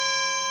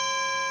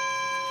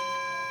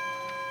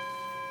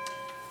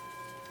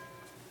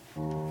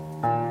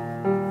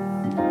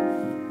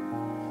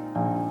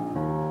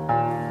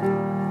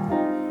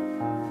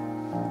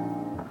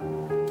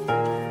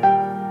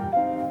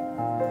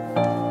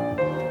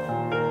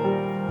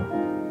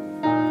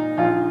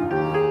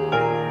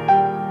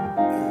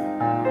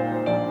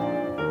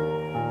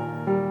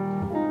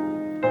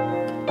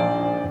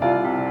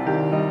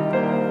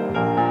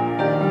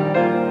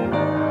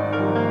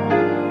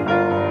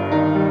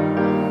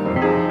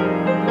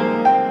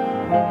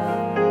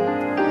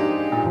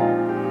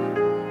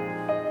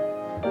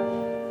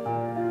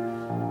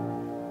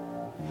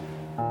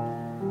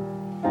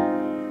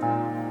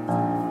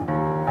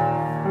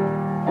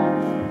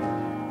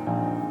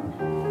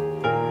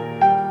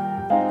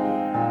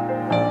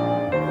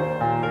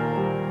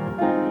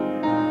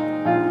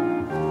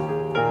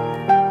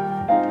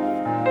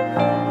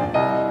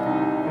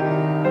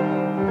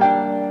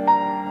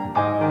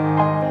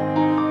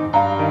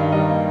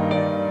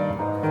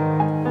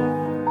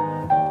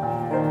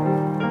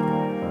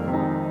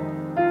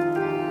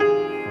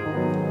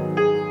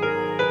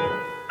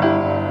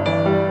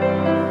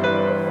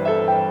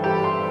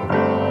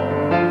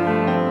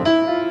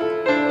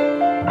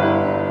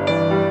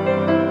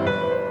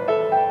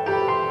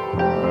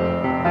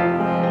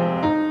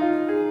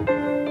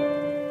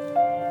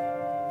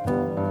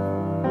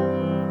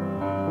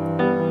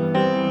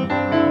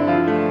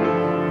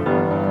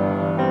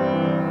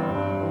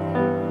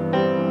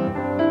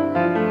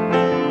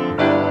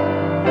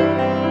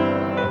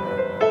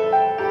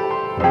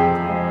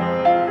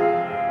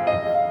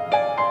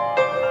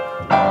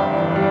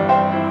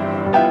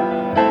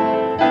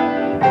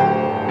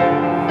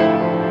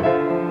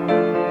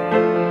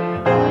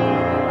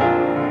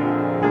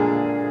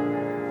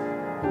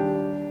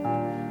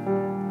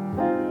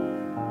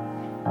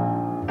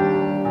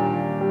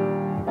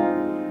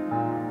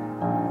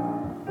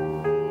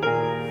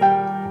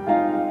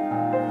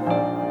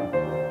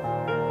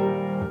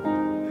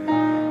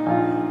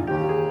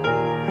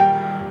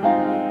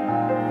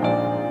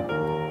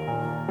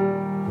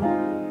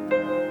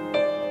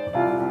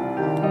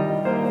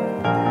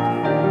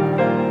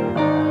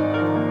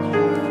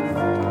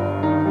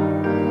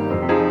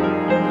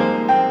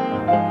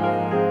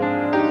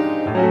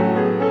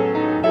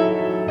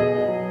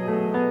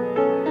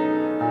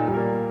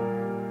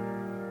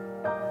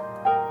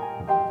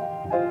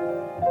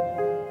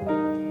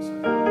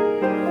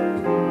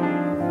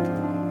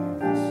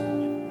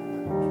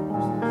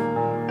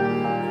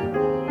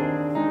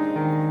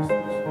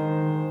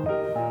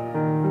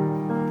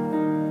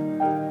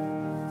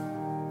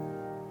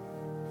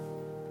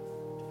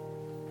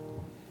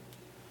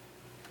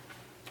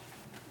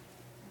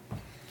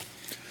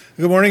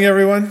Good morning,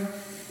 everyone.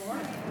 Good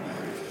morning.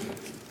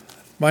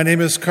 My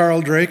name is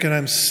Carl Drake, and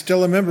I'm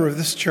still a member of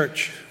this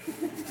church.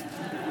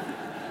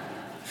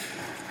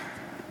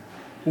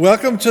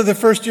 Welcome to the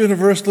First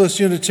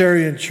Universalist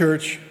Unitarian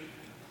Church.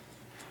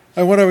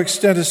 I want to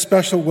extend a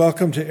special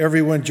welcome to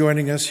everyone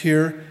joining us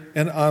here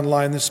and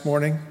online this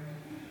morning.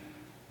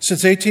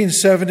 Since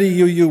 1870,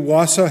 UU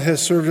Wausau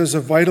has served as a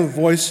vital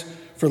voice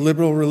for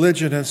liberal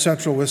religion in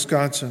central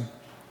Wisconsin.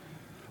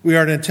 We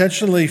are an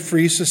intentionally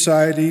free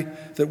society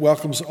that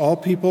welcomes all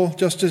people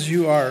just as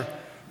you are,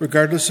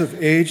 regardless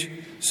of age,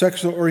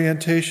 sexual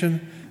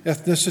orientation,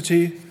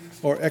 ethnicity,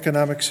 or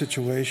economic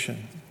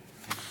situation.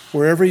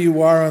 Wherever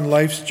you are on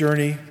life's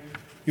journey,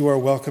 you are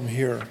welcome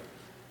here.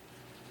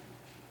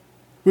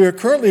 We are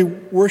currently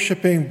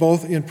worshiping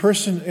both in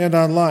person and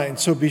online,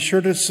 so be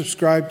sure to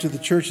subscribe to the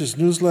church's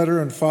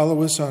newsletter and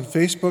follow us on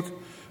Facebook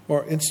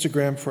or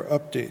Instagram for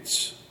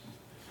updates.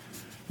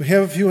 We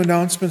have a few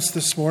announcements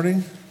this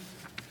morning.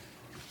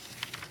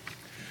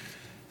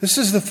 This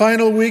is the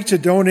final week to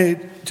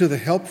donate to the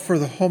Help for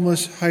the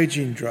Homeless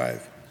Hygiene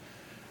Drive.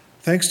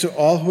 Thanks to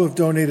all who have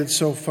donated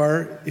so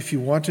far. If you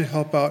want to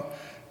help out,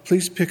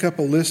 please pick up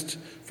a list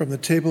from the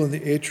table in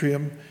the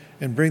atrium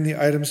and bring the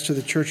items to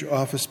the church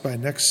office by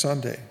next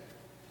Sunday.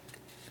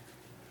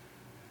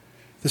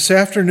 This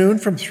afternoon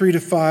from 3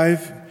 to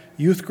 5,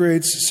 youth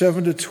grades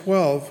 7 to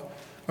 12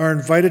 are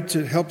invited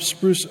to help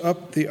spruce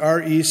up the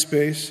RE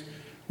space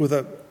with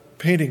a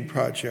painting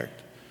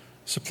project.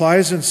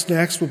 Supplies and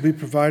snacks will be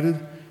provided.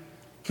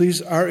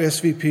 Please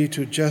RSVP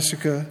to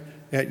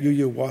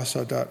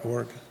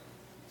jessica@uuwausau.org.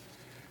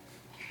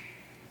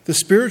 The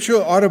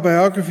spiritual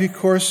autobiography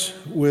course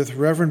with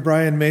Reverend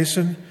Brian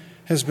Mason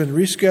has been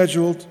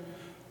rescheduled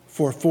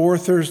for 4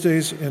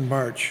 Thursdays in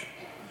March.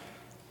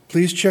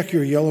 Please check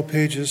your yellow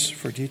pages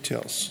for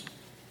details.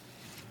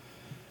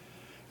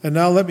 And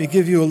now let me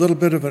give you a little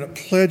bit of a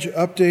pledge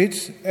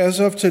update. As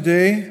of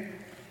today,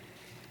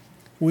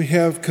 we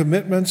have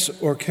commitments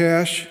or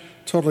cash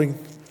totaling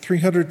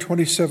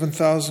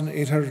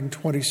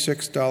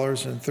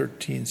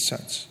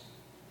 $327,826.13,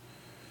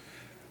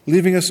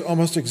 leaving us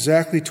almost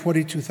exactly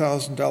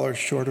 $22,000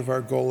 short of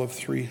our goal of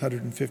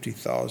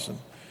 $350,000.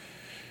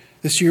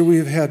 This year we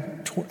have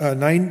had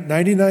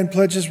 99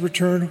 pledges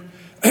returned,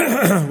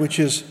 which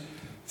is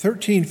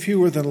 13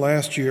 fewer than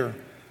last year.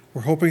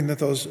 We're hoping that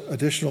those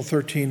additional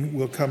 13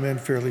 will come in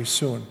fairly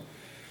soon.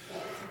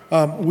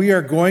 We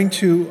are going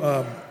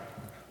to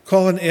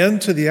call an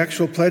end to the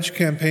actual pledge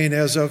campaign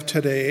as of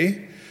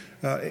today,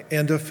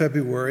 end of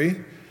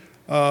February.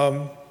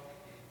 But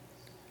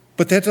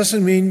that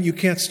doesn't mean you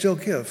can't still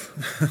give.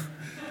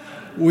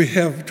 We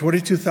have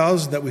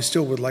 $22,000 that we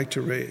still would like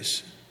to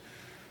raise.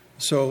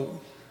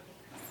 So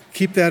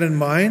keep that in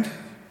mind.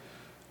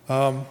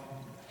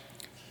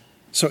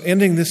 So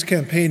ending this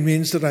campaign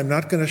means that I'm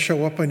not going to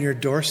show up on your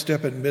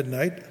doorstep at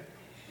midnight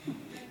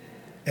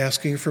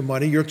asking for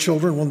money. Your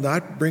children will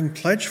not bring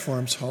pledge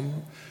forms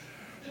home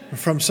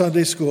from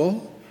Sunday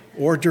school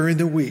or during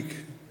the week.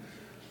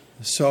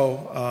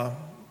 So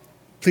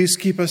please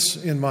keep us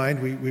in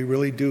mind. We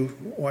really do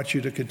want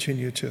you to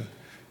continue to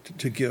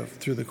give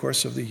through the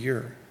course of the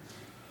year.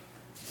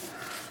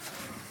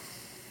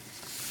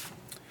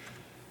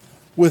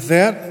 With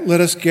that,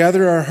 let us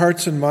gather our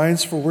hearts and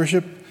minds for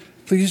worship.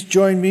 Please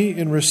join me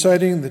in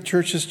reciting the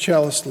church's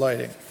chalice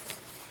lighting.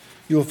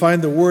 You will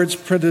find the words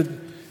printed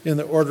in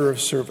the order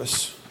of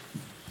service.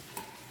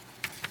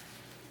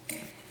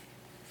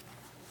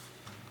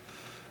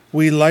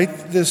 We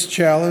light this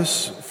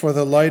chalice for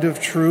the light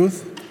of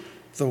truth,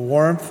 the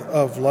warmth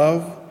of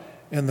love,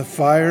 and the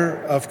fire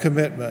of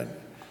commitment.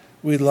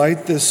 We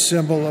light this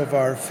symbol of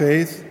our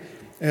faith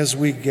as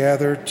we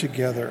gather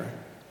together.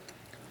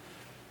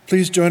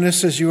 Please join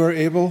us as you are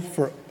able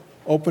for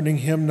opening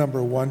hymn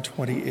number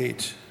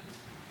 128.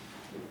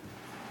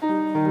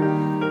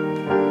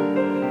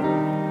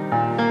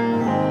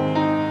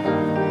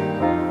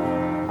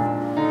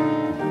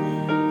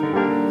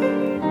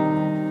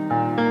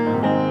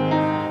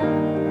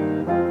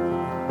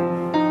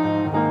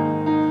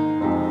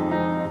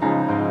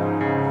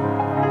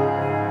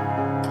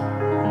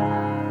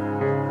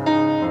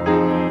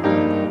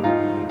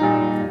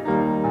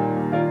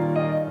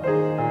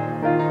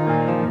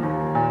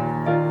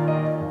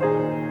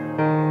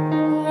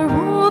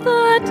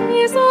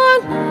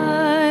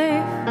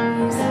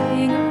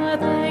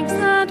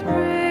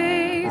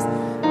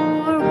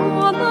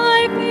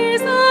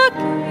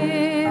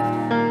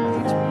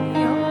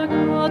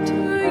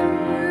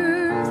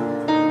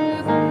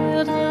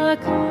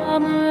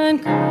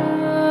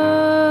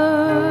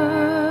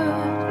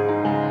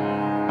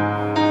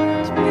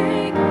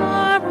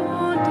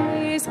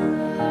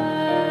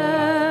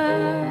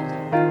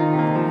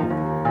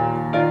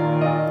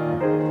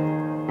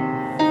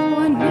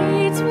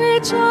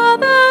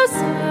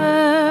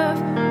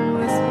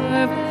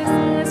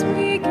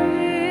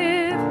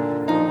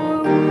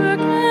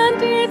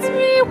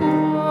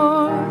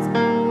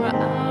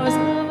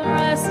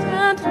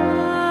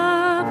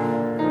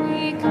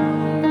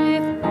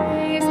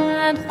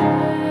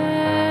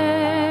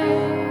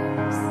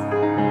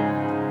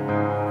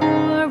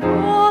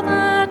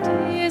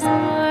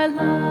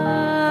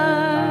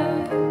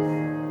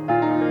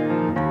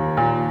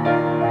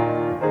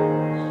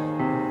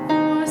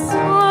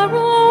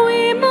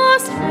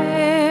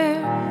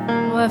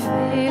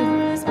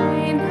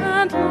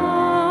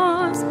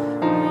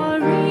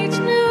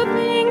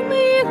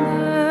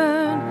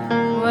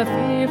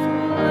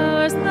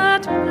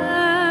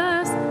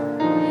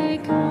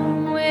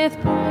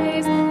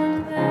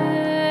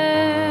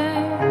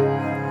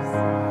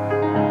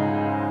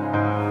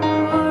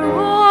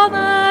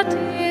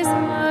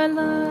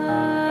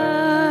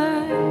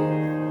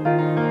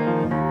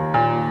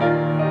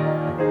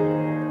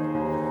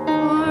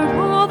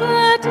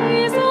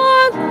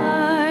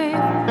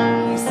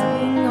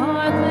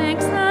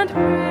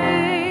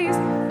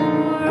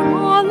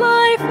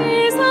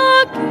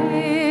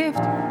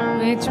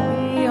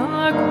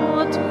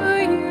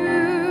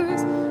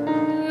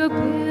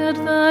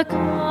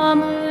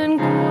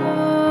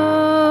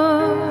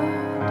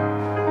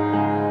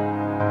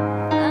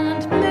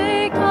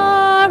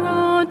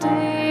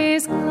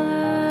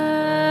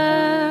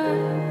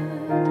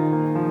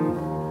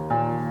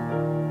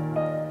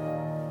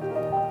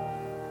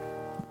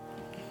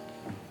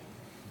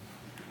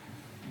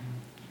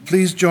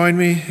 Please join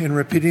me in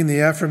repeating the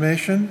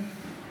affirmation.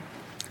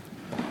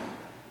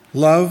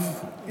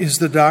 Love is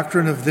the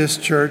doctrine of this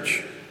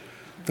church.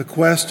 The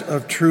quest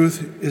of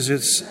truth is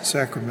its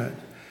sacrament,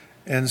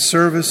 and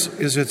service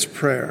is its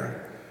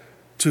prayer.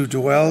 To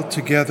dwell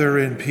together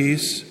in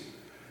peace,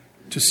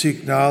 to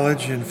seek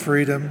knowledge in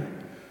freedom,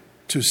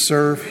 to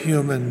serve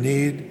human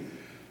need,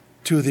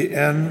 to the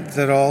end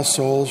that all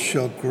souls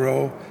shall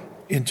grow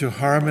into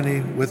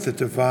harmony with the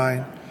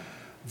divine.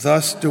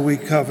 Thus do we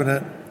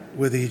covenant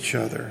with each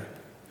other.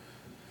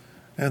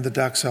 And the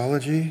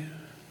doxology.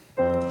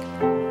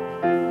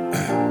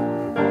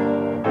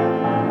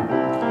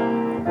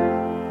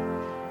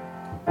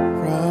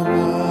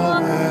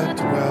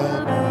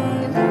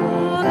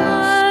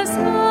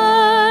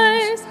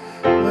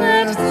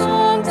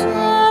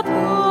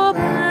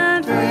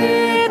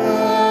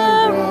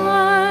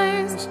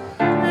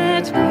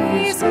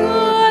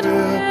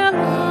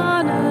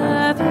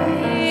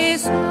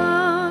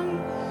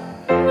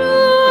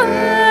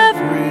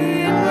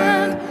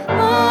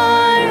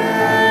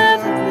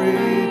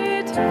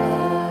 Time.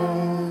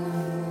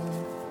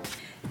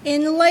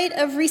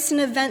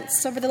 recent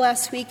events over the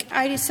last week,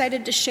 I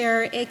decided to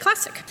share a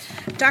classic,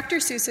 Dr.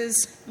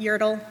 Seuss's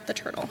Yertle the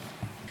Turtle.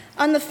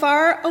 On the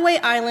faraway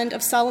island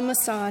of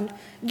Salamasan,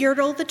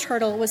 Yertle the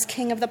Turtle was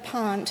king of the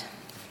pond.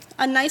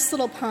 A nice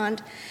little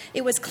pond.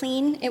 It was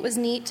clean, it was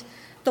neat,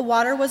 the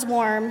water was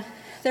warm,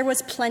 there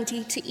was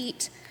plenty to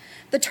eat.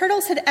 The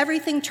turtles had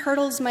everything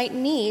turtles might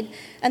need,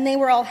 and they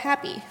were all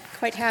happy,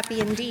 quite happy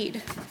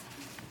indeed.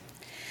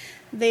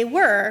 They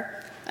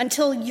were,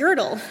 until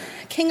Yertle,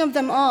 king of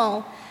them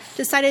all,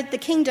 decided the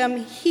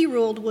kingdom he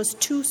ruled was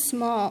too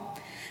small.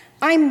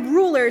 "I'm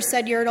ruler,"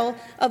 said Yertle,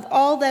 "of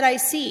all that I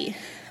see,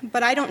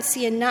 but I don't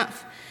see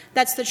enough.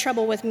 That's the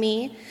trouble with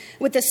me.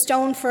 With a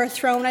stone for a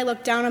throne, I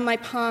look down on my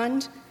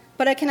pond,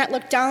 but I cannot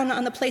look down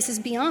on the places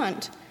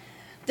beyond.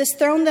 This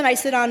throne that I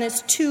sit on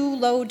is too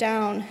low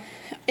down.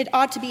 It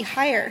ought to be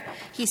higher,"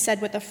 he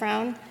said with a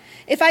frown.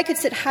 "If I could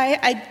sit high,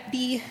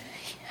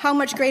 how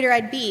much greater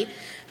I'd be.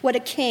 What a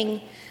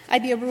king.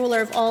 I'd be a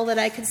ruler of all that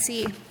I could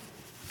see."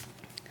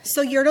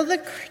 So Yertle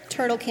the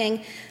Turtle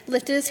King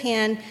lifted his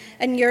hand,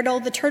 and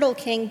Yertle the Turtle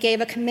King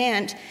gave a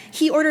command.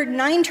 He ordered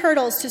 9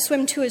 turtles to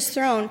swim to his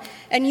throne,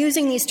 and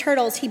using these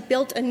turtles, he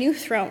built a new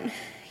throne.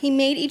 He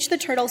made each of the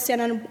turtles stand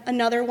on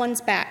another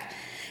one's back,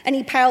 and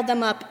he piled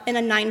them up in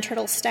a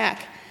 9-turtle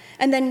stack.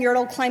 And then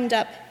Yertle climbed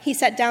up. He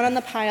sat down on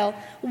the pile.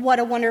 What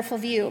a wonderful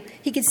view.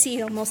 He could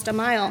see almost a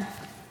mile.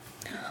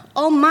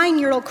 "All mine,"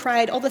 Yertle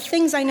cried, "all the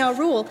things I now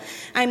rule.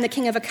 I am the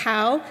king of a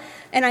cow,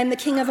 and I'm the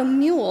king of a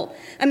mule.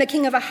 I'm a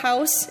king of a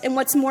house, and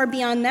what's more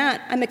beyond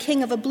that, I'm a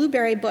king of a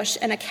blueberry bush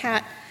and a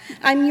cat.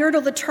 I'm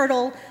Yertle the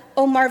Turtle,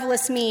 oh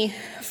marvelous me,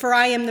 for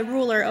I am the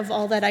ruler of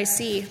all that I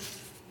see."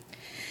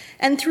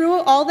 And through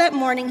all that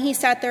morning he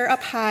sat there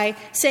up high,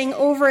 saying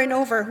over and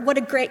over, "What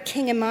a great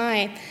king am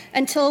I,"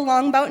 until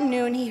along about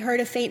noon he heard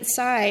a faint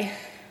sigh.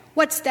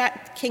 "What's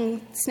that,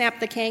 king?" snapped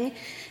the king,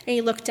 and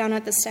he looked down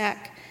at the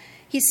stack.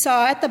 He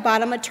saw at the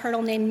bottom a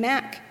turtle named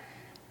Mac.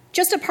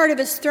 Just a part of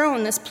his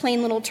throne, this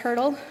plain little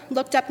turtle,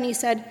 looked up and he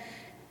said,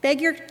 "Beg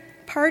your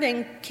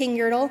pardon, King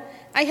Yertle.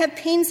 I have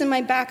pains in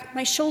my back,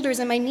 my shoulders,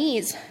 and my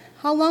knees.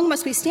 How long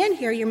must we stand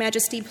here, your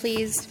majesty,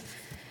 please?"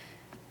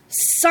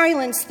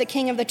 "Silence," the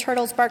king of the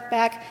turtles barked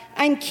back.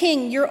 "I'm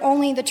king, you're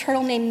only the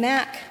turtle named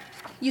Mac.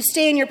 You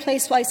stay in your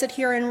place while I sit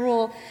here and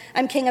rule.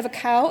 I'm king of a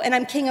cow, and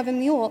I'm king of a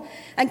mule.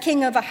 I'm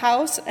king of a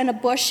house, and a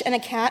bush, and a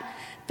cat.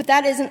 But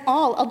that isn't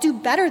all. I'll do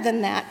better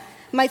than that.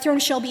 My throne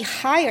shall be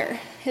higher,"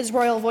 his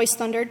royal voice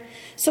thundered.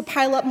 "So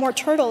pile up more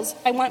turtles.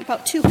 I want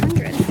about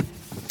 200.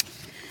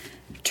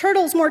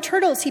 "Turtles, more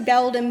turtles," he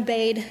bellowed and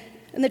bade.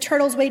 And the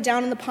turtles way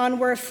down in the pond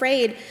were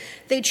afraid.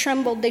 They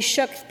trembled, they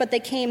shook, but they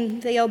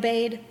came, they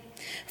obeyed.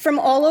 From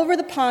all over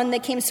the pond they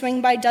came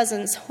swinging by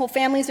dozens, whole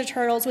families of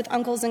turtles with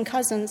uncles and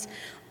cousins.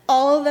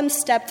 All of them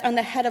stepped on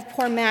the head of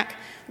poor Mac.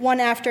 One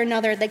after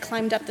another, they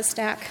climbed up the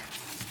stack.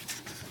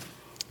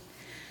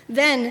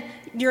 Then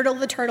Yertle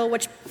the Turtle,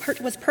 which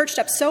was perched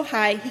up so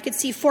high he could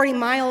see 40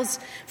 miles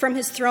from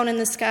his throne in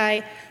the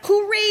sky.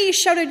 "Hooray!"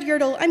 shouted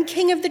Yertle. "I'm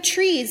king of the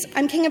trees.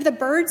 I'm king of the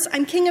birds.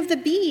 I'm king of the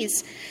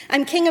bees.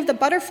 I'm king of the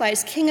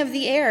butterflies, king of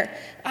the air.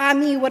 Ah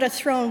me, what a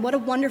throne, what a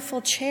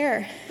wonderful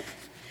chair.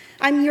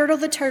 I'm Yertle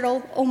the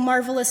Turtle, oh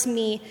marvelous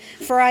me,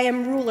 for I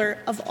am ruler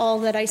of all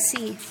that I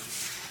see."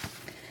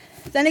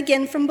 Then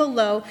again from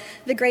below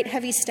the great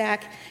heavy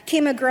stack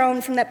came a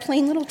groan from that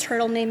plain little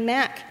turtle named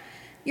Mac.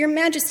 "Your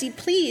Majesty,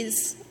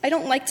 please, I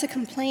don't like to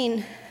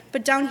complain,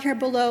 but down here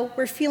below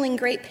we're feeling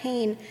great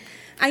pain.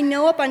 I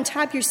know up on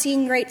top you're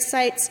seeing great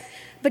sights,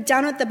 but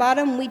down at the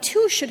bottom we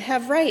too should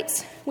have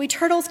rights. We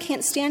turtles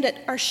can't stand it,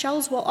 our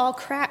shells will all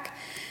crack.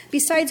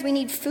 Besides, we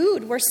need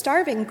food, we're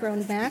starving,"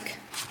 groaned Mac.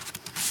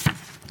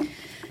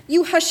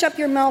 "You hush up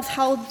your mouth,"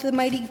 howled the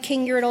mighty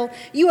King Yertle.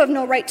 "You have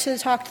no right to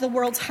talk to the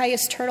world's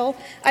highest turtle.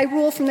 I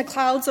rule from the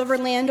clouds over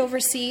land, over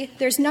sea.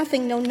 There's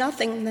nothing, no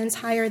nothing, that's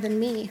higher than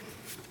me."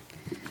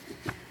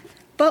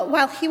 But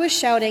while he was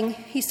shouting,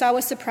 he saw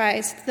with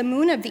surprise the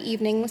moon of the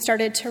evening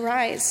started to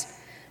rise,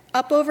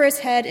 up over his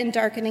head in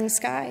darkening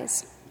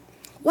skies.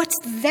 "What's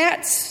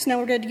that?"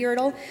 snorted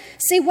Yertle.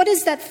 "Say, what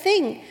is that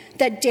thing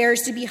that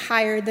dares to be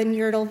higher than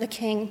Yertle the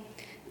king?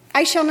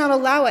 I shall not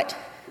allow it.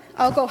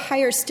 I'll go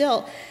higher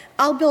still.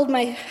 I'll build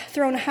my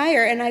throne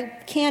higher, and I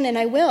can and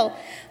I will.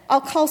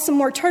 I'll call some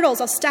more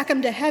turtles. I'll stack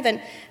them to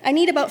heaven. I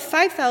need about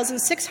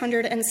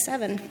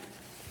 5,607.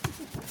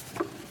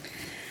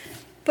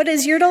 But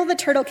as Yertle the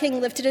Turtle King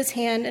lifted his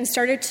hand and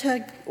started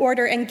to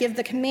order and give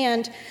the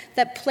command,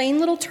 that plain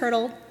little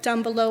turtle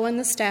down below in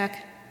the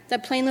stack,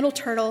 that plain little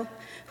turtle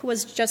who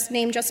was just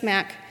named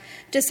Mac,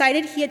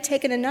 decided he had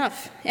taken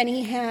enough, and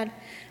he had.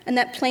 And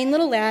that plain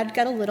little lad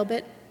got a little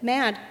bit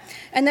mad.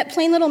 And that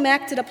plain little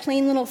Mac did a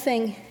plain little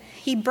thing.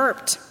 He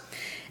burped,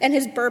 and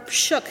his burp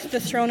shook the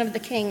throne of the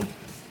king.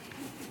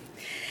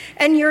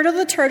 And Yertle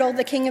the Turtle,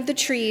 the king of the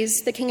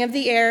trees, the king of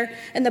the air,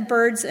 and the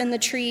birds and the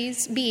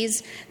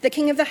bees, the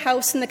king of the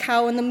house and the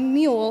cow and the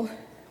mule,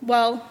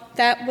 well,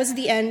 that was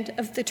the end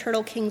of the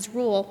Turtle King's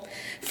rule.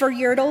 For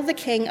Yertle, the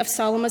king of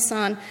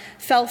Salamasan,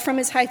 fell from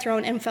his high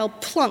throne and fell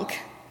plunk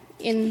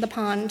in the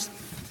pond.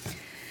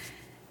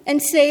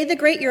 And say the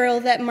great Ural,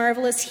 that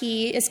marvelous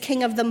he, is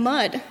king of the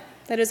mud,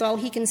 that is all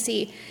he can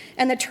see.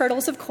 And the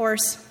turtles, of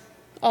course,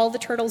 all the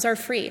turtles are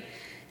free.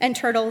 And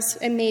turtles,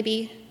 and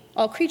maybe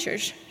all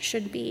creatures,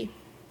 should be.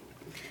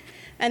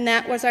 And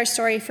that was our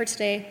story for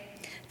today.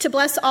 To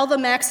bless all the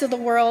Macs of the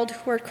world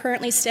who are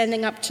currently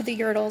standing up to the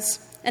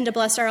Yurtles, and to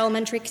bless our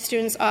elementary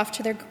students off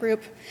to their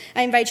group,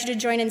 I invite you to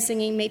join in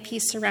singing May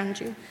Peace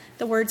Surround You.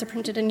 The words are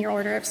printed in your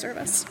order of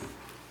service.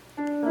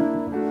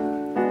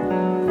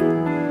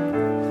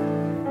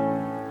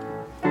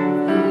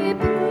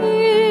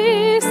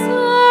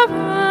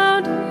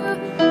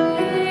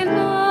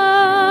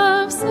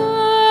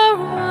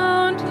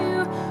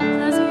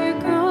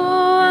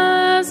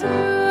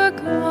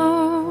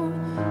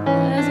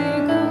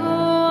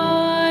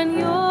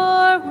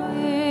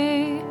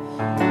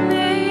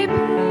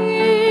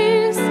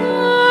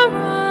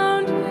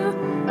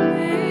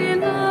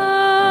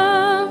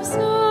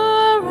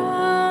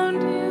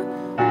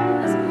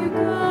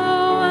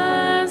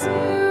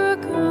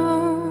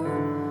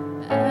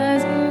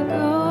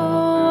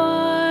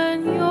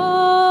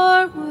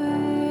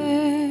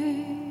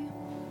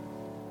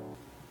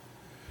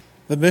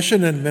 The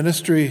mission and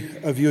ministry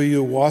of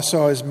UU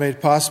Wausau is made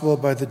possible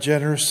by the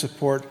generous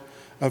support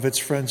of its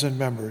friends and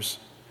members.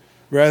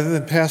 Rather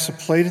than pass a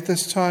plate at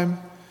this time,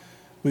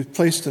 we've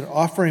placed an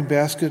offering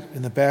basket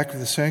in the back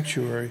of the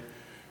sanctuary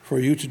for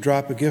you to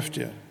drop a gift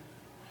in.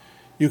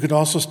 You can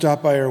also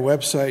stop by our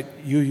website,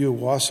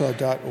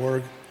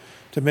 uuwausau.org,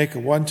 to make a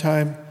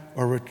one-time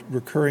or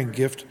recurring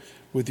gift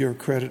with your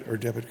credit or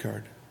debit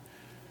card.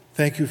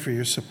 Thank you for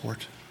your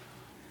support.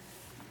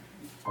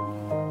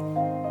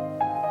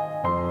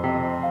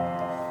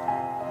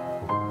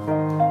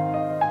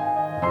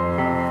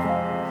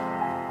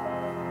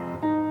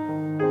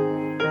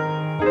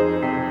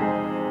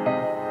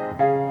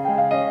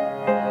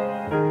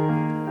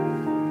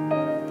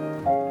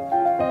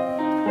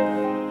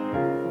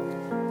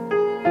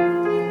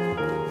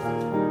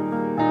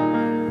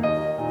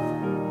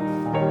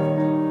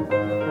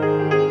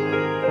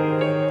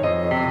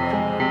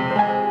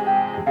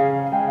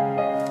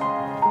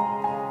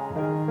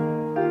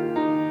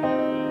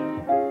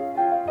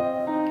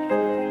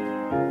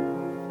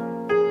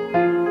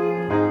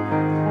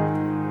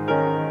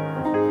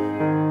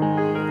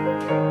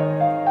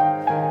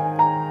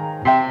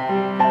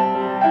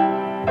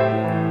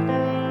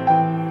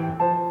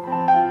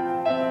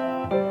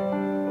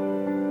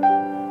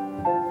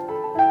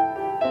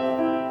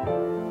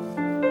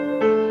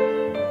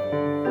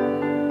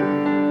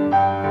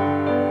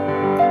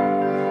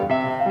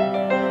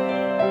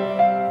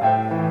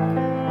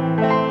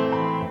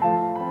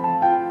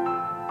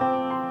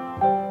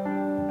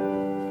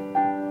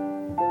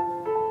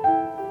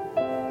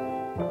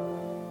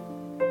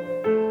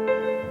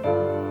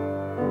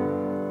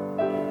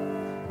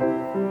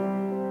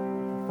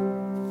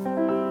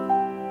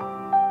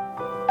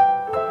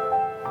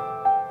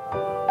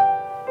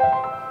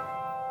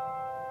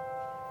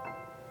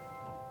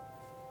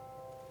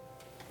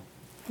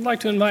 I'd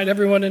like to invite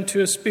everyone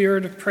into a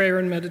spirit of prayer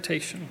and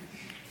meditation.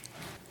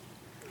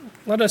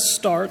 Let us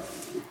start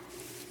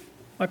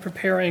by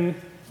preparing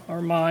our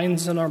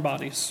minds and our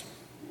bodies.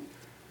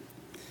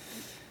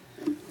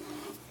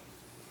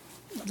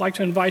 I'd like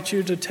to invite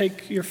you to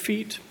take your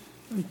feet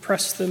and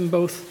press them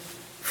both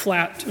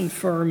flat and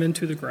firm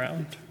into the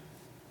ground.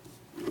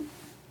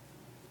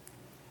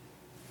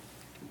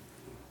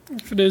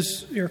 If it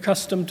is your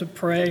custom to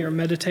pray or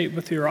meditate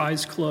with your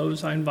eyes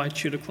closed, I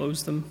invite you to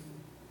close them.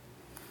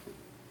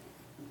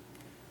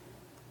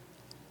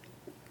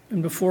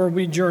 And before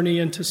we journey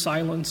into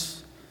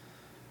silence,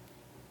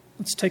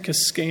 let's take a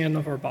scan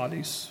of our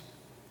bodies.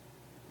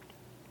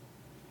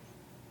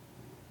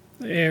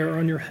 The air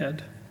on your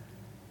head.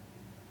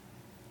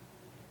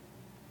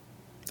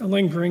 The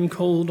lingering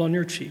cold on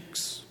your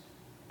cheeks.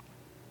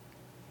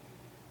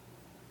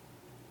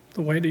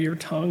 The weight of your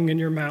tongue in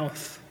your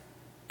mouth.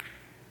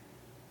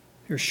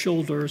 Your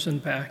shoulders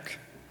and back.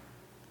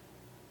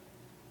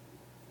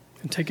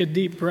 And take a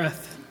deep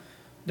breath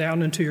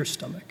down into your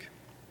stomach.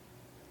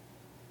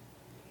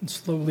 And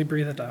slowly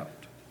breathe it out.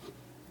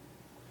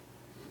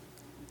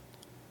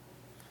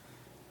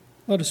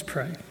 Let us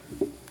pray.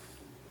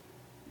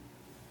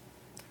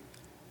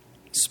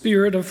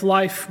 Spirit of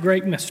life,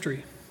 great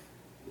mystery,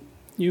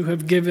 you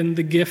have given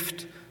the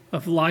gift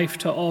of life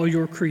to all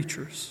your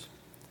creatures.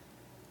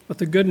 But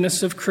the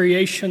goodness of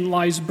creation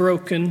lies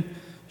broken,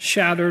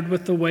 shattered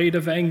with the weight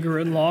of anger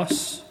and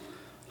loss,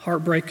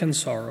 heartbreak and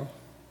sorrow.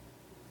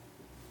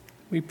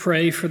 We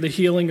pray for the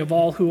healing of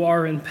all who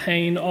are in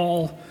pain,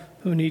 all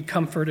who need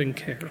comfort and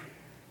care.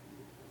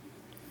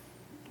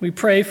 We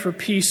pray for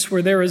peace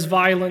where there is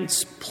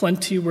violence,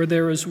 plenty where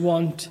there is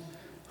want,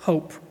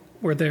 hope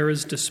where there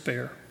is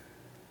despair.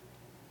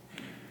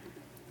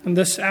 In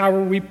this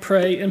hour, we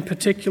pray in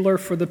particular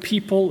for the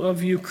people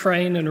of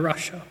Ukraine and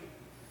Russia.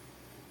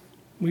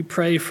 We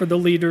pray for the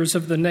leaders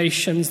of the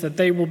nations that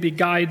they will be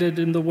guided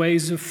in the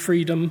ways of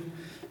freedom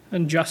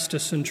and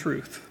justice and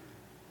truth.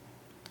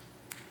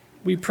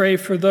 We pray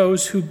for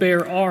those who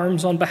bear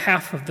arms on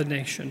behalf of the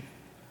nation.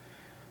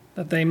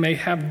 that they may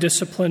have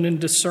discipline and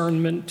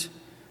discernment,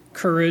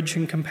 courage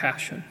and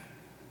compassion.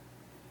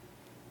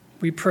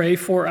 We pray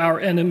for our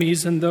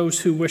enemies and those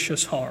who wish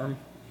us harm,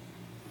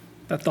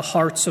 that the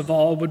hearts of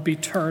all would be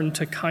turned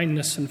to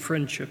kindness and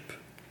friendship.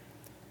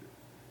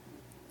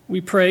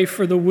 We pray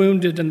for the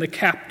wounded and the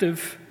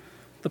captive,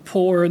 the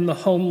poor and the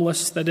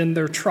homeless, that in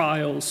their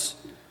trials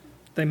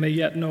they may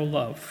yet know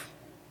love.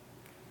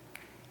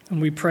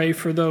 And we pray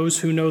for those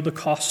who know the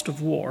cost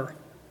of war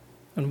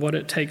and what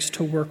it takes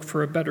to work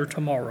for a better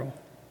tomorrow.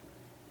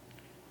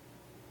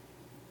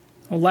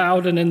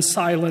 Aloud and in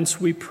silence,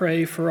 we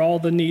pray for all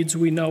the needs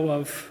we know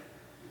of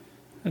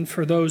and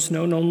for those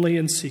known only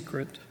in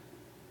secret.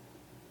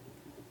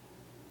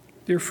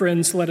 Dear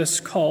friends, let us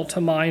call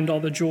to mind all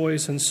the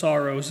joys and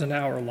sorrows in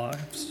our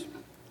lives,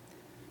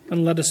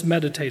 and let us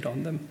meditate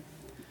on them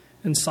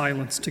in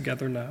silence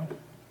together now.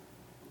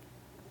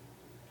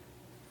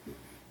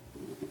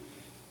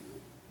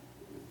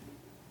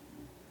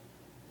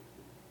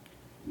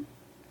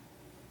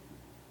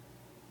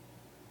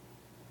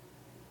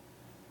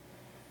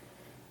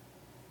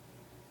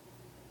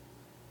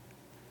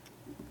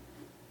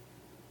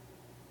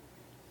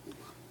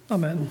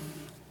 Amen.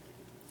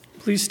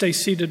 Please stay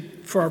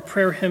seated for our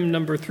prayer hymn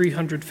number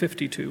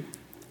 352,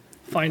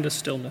 Find a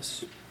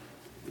Stillness.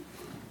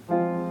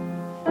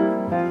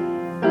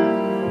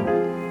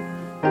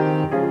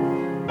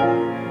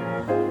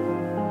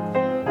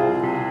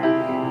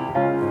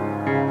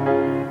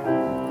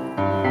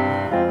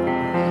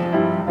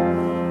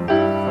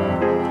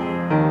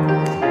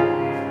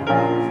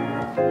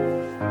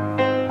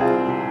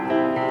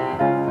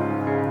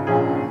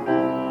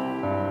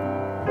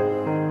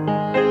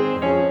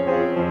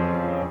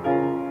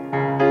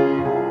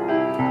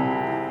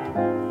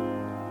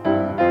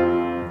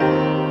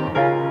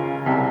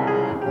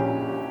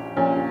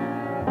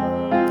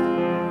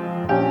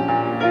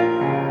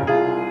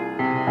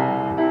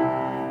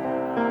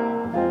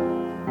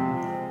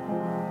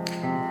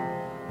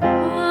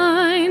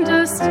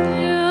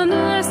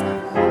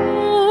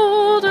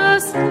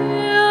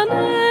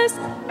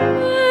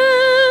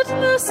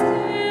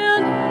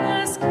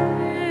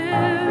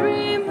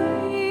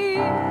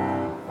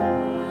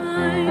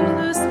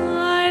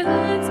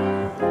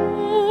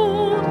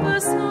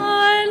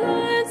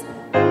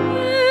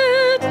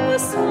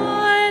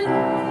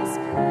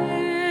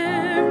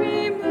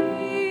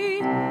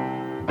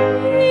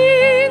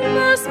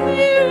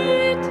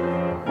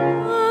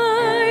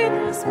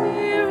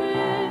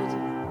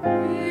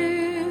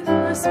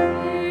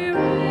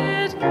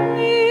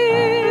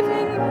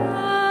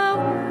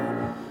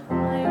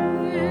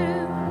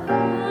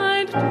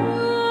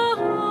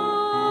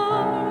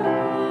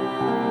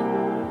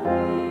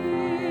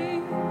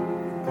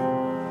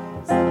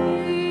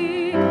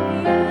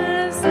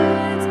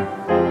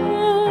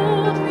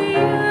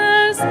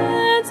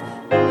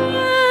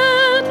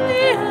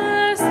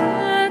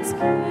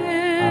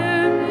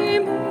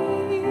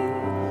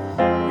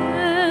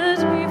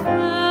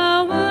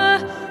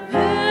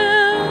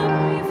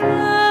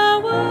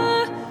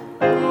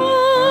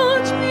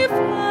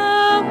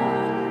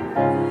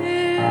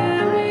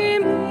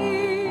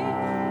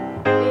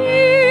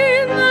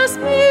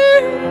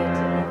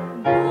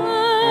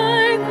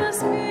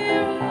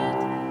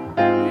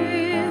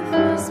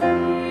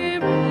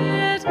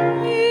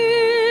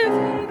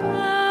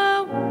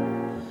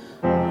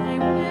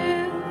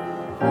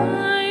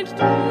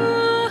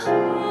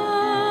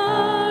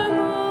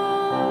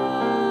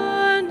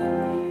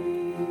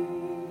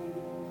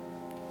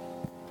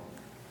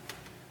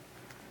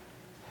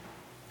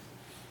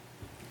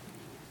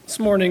 This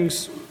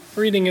morning's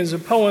reading is a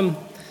poem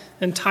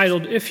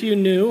entitled If You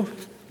Knew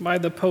by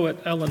the poet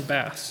Ellen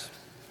Bass.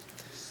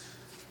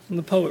 And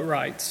the poet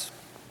writes,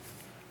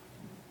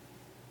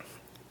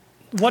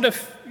 "What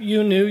if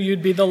you knew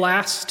you'd be the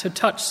last to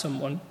touch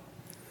someone?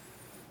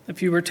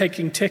 If you were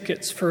taking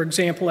tickets, for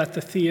example, at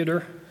the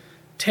theater,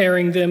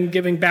 tearing them,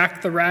 giving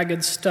back the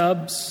ragged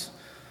stubs,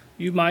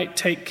 you might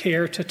take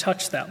care to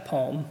touch that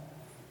palm,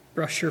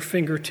 brush your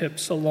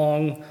fingertips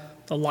along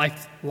the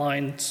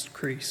lifeline's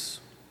crease.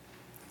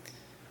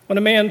 When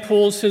a man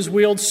pulls his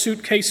wheeled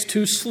suitcase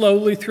too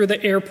slowly through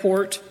the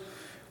airport,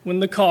 when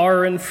the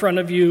car in front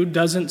of you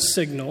doesn't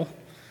signal,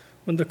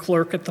 when the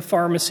clerk at the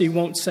pharmacy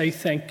won't say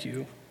thank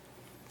you,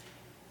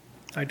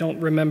 I don't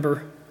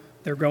remember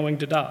they're going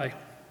to die."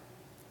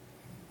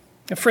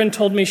 A friend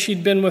told me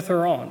she'd been with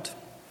her aunt.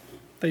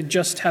 They'd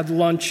just had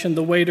lunch, and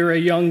the waiter, a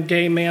young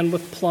gay man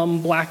with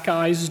plum black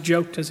eyes,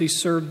 joked as he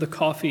served the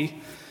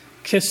coffee,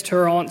 kissed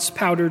her aunt's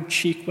powdered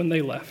cheek when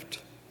they left.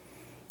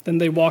 Then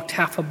they walked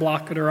half a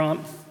block and her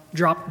aunt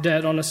dropped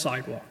dead on a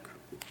sidewalk.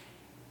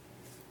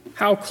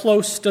 How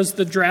close does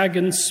the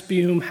dragon's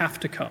spume have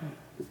to come?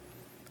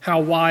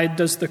 How wide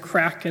does the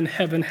crack in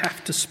heaven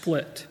have to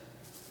split?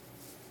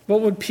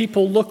 What would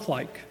people look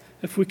like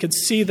if we could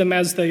see them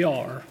as they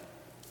are,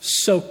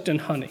 soaked in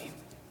honey,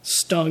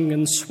 stung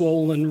and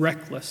swollen,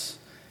 reckless,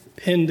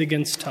 pinned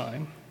against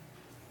time?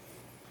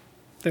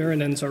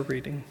 Therein ends our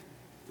reading.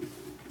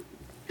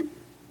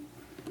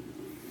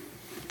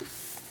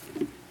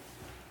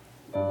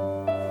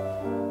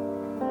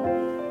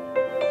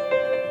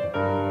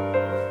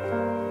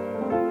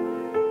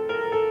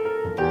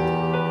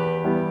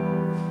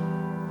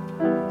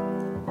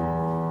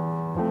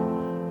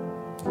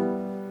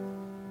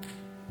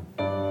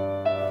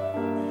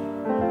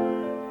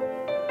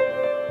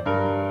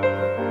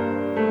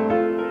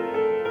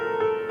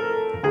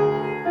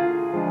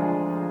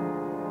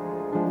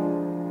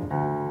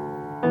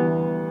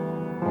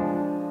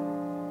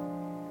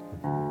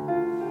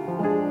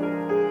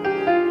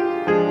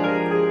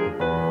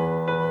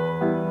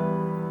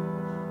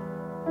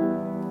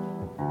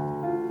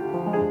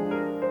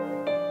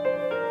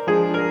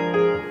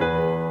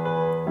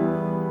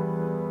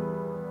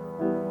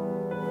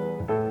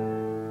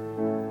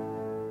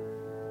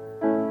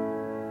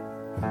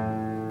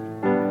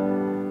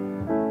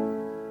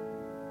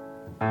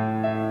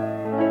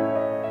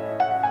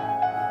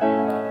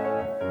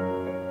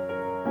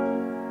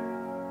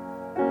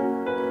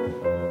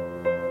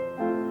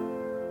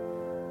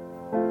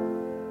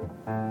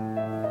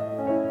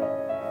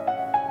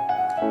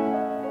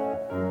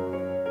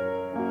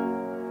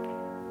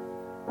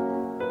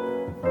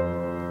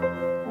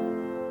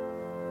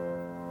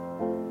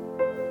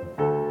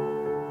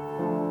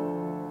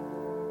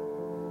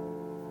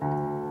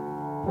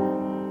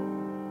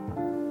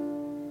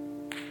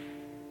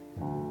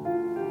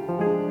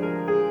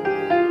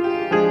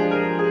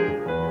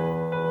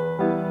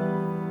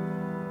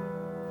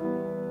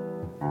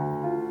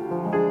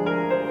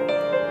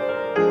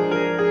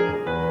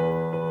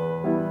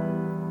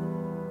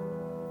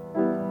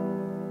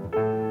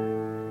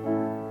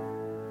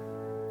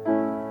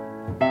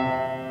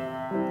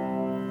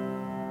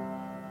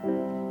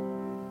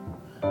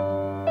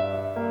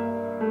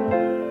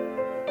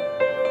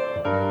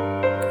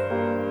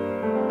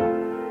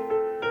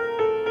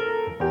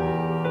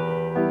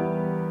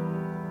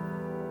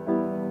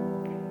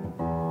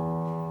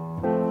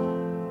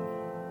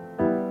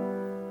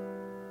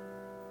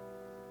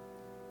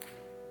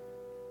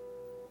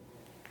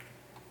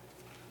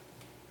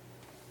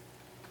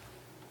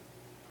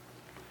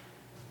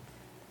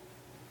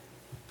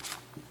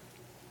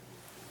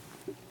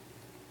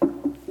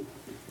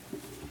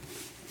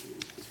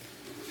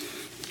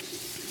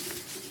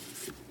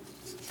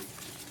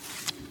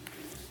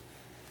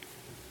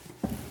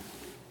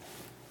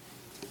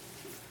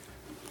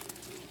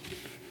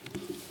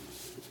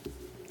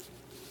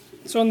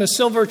 So in The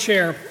Silver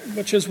Chair,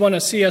 which is one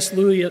of C.S.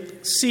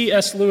 Lewis's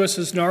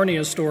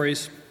Narnia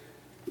stories,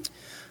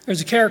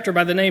 there's a character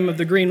by the name of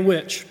the Green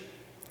Witch.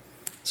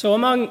 So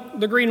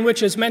among the Green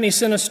Witch's many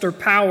sinister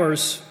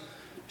powers,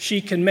 she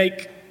can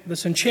make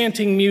this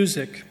enchanting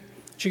music.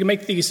 She can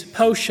make these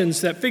potions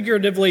that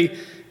figuratively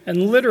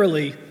and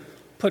literally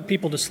put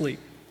people to sleep.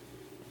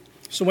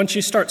 So when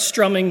she starts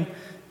strumming,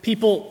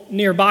 people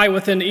nearby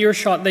within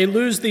earshot, they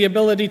lose the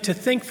ability to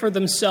think for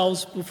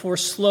themselves before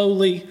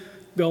slowly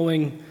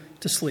going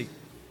to sleep.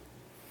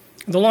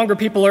 The longer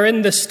people are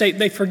in this state,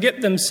 they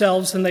forget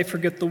themselves and they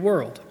forget the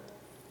world.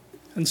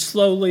 And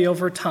slowly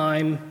over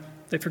time,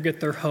 they forget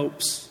their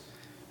hopes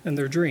and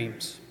their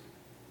dreams.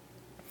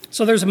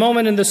 So there's a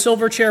moment in The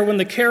Silver Chair when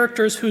the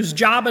characters whose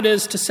job it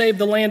is to save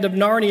the land of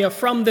Narnia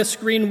from this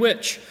Green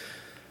Witch,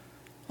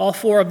 all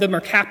four of them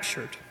are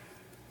captured.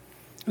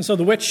 And so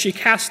the witch, she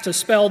casts a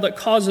spell that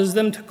causes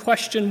them to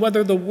question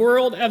whether the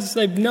world as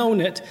they've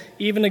known it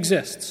even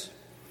exists.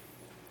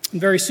 And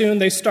very soon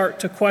they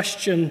start to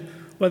question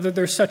whether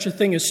there's such a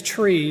thing as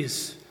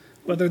trees,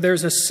 whether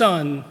there's a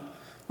sun,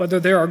 whether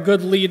there are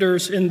good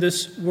leaders in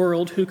this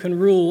world who can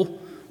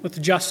rule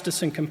with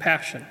justice and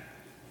compassion.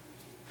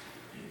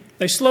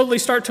 They slowly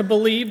start to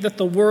believe that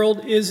the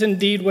world is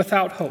indeed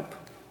without hope,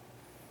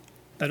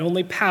 that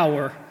only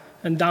power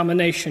and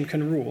domination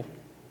can rule.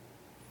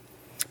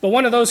 But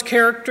one of those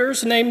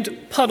characters, named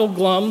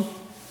Puddleglum,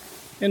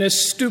 in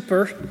his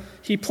stupor,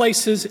 he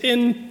places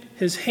in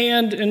his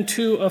hand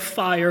into a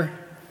fire,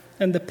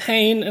 and the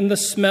pain and the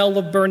smell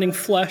of burning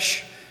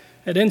flesh,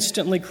 it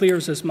instantly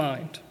clears his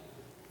mind.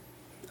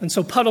 And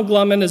so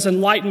Puddleglum, in his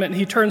enlightenment,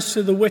 he turns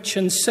to the witch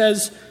and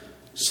says,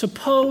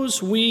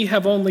 "Suppose we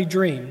have only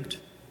dreamed,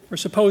 or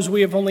suppose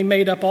we have only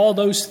made up all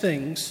those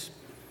things,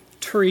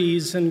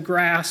 trees and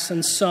grass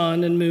and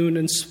sun and moon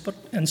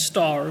and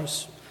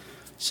stars.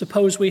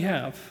 Suppose we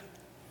have.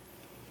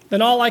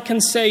 Then all I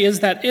can say is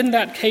that in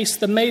that case,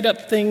 the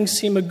made-up things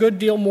seem a good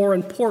deal more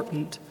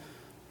important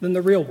than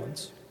the real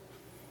ones.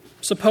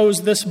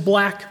 Suppose this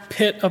black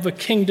pit of a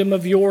kingdom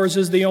of yours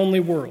is the only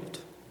world.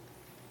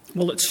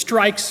 Well, it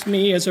strikes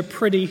me as a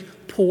pretty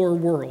poor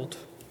world.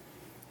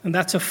 And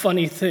that's a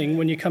funny thing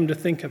when you come to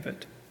think of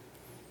it,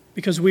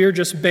 because we are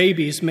just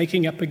babies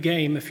making up a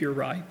game, if you're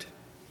right.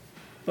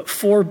 But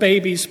 4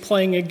 babies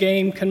playing a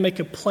game can make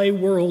a play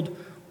world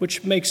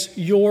which makes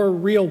your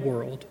real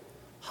world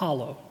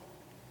hollow."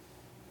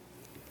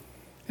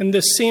 In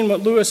this scene,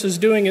 what Lewis is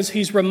doing is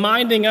he's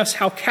reminding us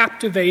how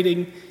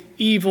captivating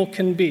evil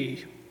can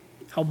be,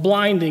 how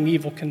blinding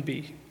evil can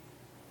be.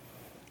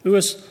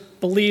 Lewis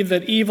believed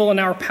that evil and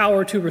our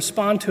power to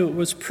respond to it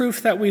was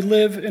proof that we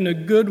live in a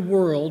good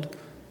world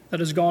that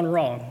has gone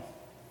wrong,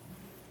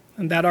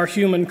 and that our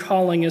human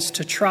calling is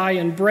to try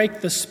and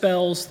break the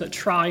spells that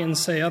try and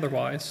say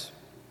otherwise.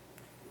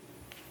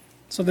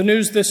 So the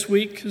news this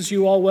week, as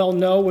you all well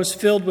know, was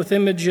filled with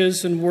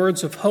images and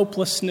words of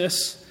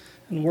hopelessness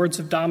and words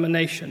of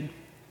domination.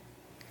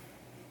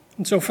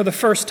 And so for the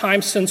first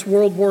time since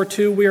World War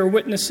II, we are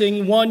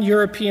witnessing one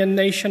European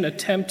nation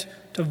attempt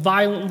to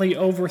violently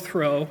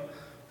overthrow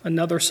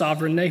another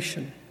sovereign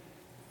nation.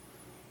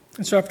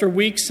 And so after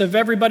weeks of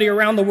everybody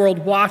around the world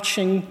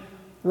watching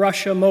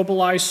Russia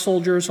mobilize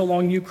soldiers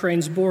along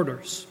Ukraine's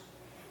borders,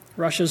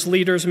 Russia's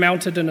leaders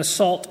mounted an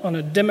assault on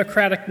a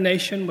democratic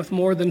nation with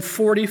more than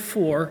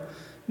 44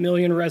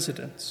 million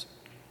residents.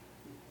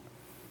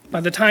 By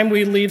the time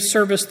we leave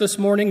service this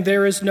morning,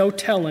 there is no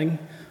telling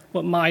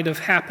what might have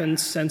happened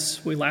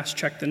since we last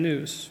checked the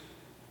news.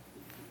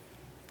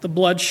 The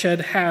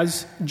bloodshed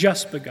has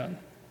just begun.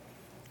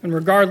 And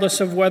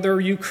regardless of whether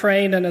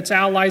Ukraine and its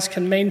allies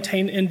can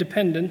maintain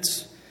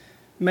independence,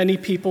 many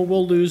people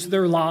will lose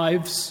their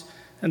lives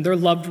and their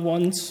loved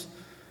ones.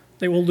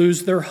 They will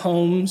lose their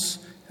homes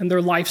and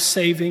their life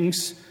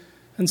savings,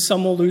 and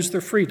some will lose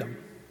their freedom.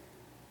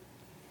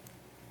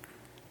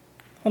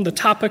 On the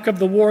topic of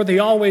the war, the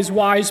always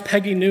wise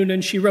Peggy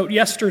Noonan, she wrote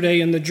yesterday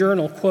in the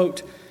Journal,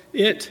 quote,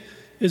 "It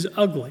is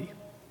ugly,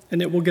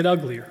 and it will get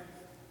uglier."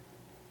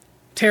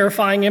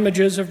 Terrifying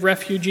images of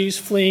refugees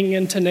fleeing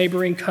into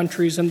neighboring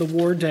countries and the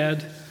war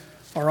dead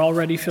are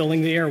already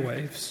filling the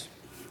airwaves.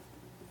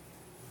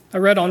 I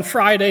read on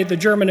Friday the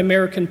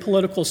German-American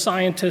political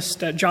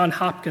scientist at Johns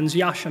Hopkins,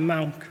 Yascha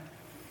Mounk.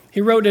 He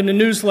wrote in a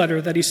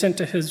newsletter that he sent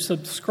to his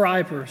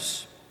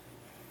subscribers.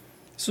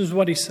 This is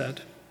what he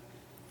said.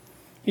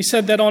 He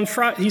said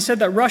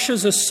that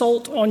Russia's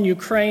assault on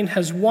Ukraine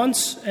has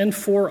once and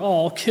for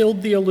all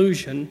killed the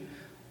illusion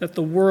that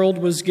the world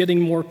was getting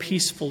more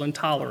peaceful and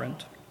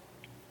tolerant.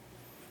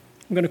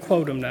 I'm going to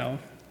quote him now.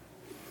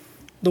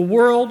 "The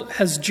world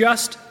has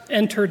just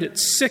entered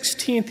its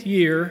 16th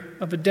year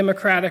of a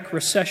democratic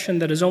recession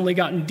that has only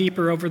gotten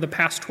deeper over the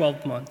past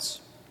 12 months.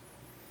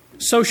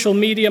 Social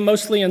media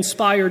mostly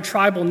inspired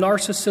tribal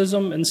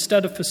narcissism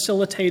instead of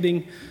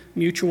facilitating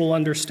mutual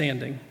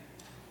understanding.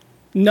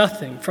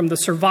 Nothing from the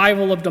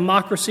survival of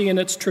democracy in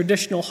its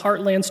traditional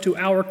heartlands to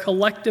our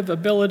collective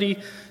ability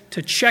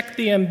to check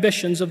the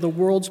ambitions of the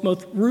world's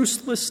most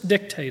ruthless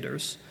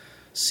dictators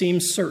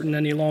seems certain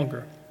any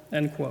longer."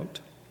 End quote.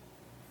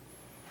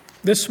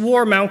 This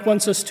war, Mount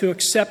wants us to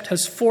accept,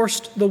 has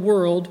forced the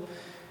world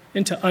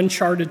into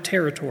uncharted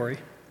territory.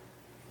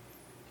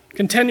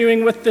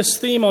 Continuing with this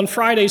theme, on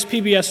Friday's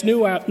PBS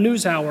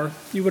NewsHour,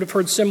 you would have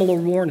heard similar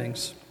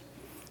warnings.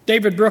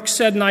 David Brooks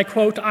said, and I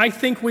quote, "I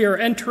think we are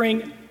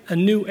entering a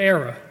new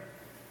era.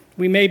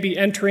 We may be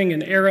entering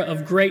an era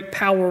of great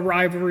power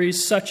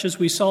rivalries such as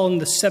we saw in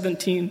the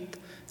 17th,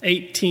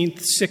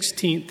 18th,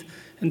 16th,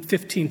 and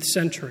 15th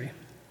century."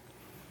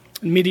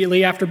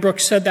 Immediately after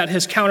Brooks said that,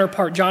 his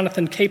counterpart,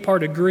 Jonathan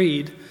Capehart,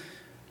 agreed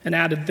and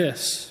added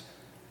this: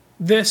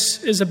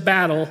 "This is a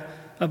battle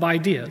of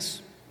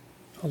ideas,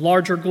 a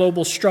larger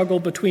global struggle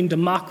between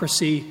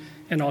democracy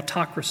and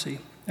autocracy,"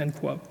 end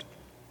quote.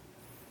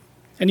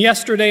 And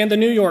yesterday in the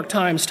New York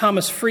Times,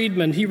 Thomas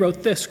Friedman, he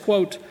wrote this,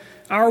 quote,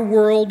 "Our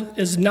world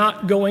is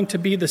not going to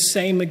be the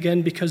same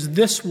again because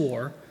this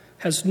war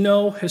has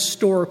no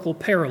historical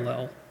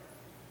parallel.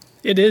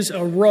 It is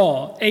a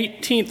raw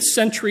 18th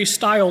century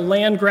style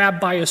land grab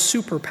by a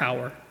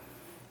superpower,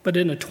 but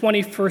in a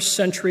 21st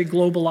century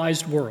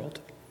globalized world.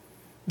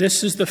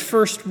 This is the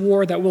first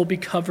war that will be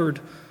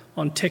covered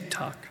on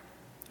TikTok,"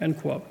 end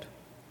quote.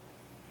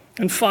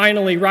 And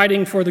finally,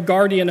 writing for The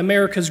Guardian,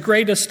 America's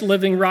greatest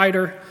living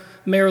writer,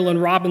 Marilyn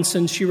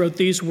Robinson, she wrote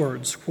these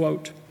words,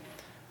 quote,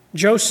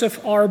 "Joseph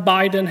R.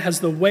 Biden has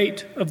the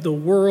weight of the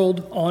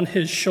world on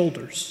his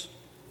shoulders."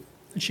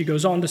 And she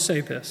goes on to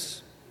say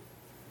this: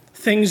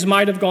 "Things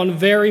might have gone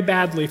very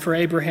badly for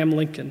Abraham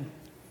Lincoln,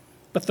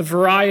 but the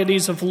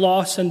varieties of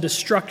loss and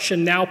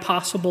destruction now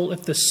possible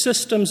if the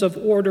systems of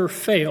order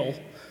fail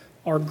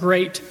are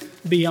great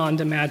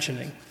beyond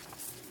imagining,"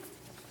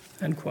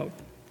 end quote.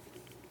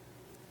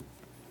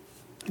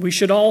 We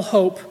should all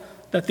hope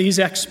that these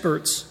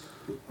experts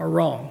are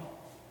wrong.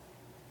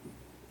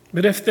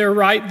 But if they're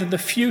right, then the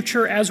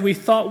future as we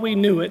thought we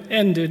knew it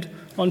ended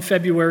on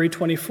February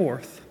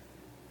 24th.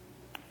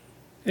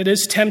 It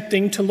is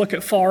tempting to look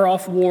at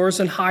far-off wars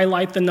and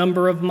highlight the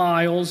number of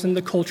miles and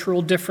the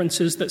cultural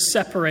differences that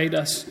separate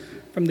us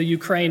from the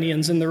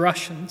Ukrainians and the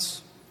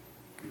Russians.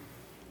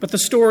 But the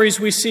stories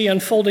we see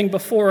unfolding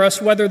before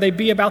us, whether they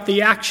be about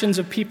the actions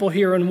of people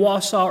here in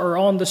Warsaw or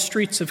on the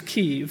streets of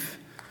Kyiv,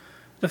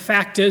 the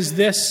fact is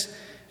this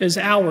is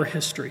our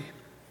history.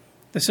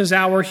 This is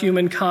our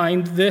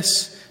humankind.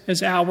 This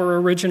is our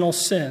original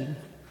sin.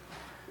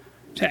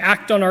 To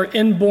act on our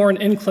inborn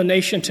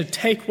inclination to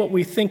take what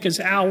we think is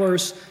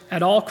ours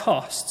at all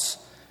costs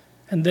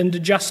and then to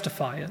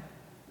justify it.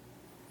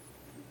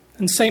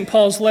 In St.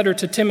 Paul's letter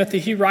to Timothy,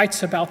 he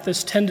writes about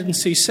this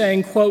tendency,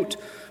 saying, quote,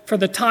 "For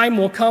the time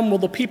will come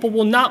when the people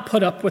will not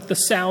put up with the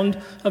sound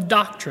of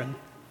doctrine.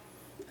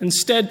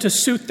 Instead, to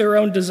suit their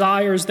own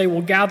desires, they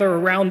will gather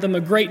around them a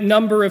great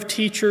number of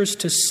teachers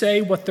to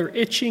say what their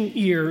itching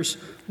ears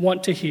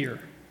want to hear."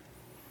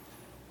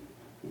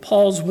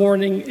 Paul's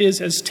warning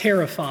is as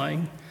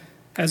terrifying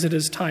as it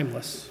is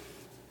timeless.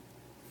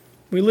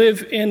 We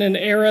live in an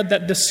era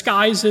that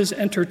disguises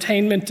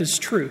entertainment as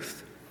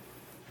truth,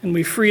 and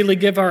we freely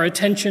give our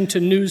attention to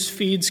news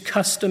feeds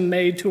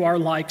custom-made to our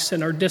likes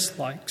and our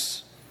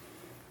dislikes.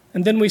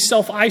 And then we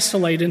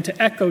self-isolate into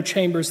echo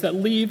chambers that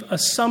leave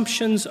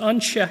assumptions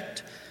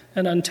unchecked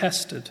and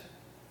untested.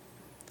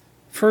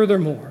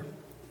 Furthermore,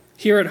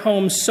 here at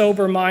home,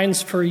 sober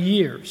minds for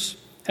years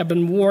have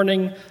been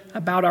warning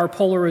about our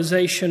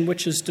polarization,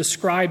 which is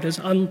described as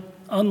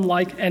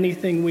unlike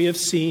anything we have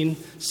seen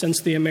since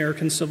the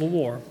American Civil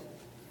War.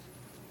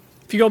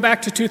 If you go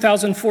back to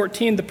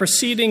 2014, the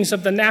Proceedings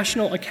of the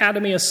National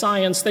Academy of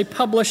Science, they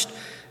published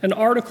an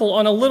article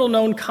on a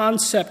little-known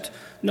concept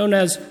known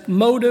as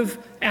motive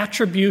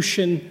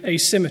attribution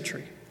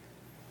asymmetry,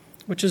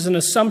 which is an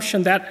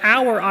assumption that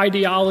our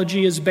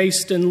ideology is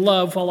based in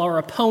love while our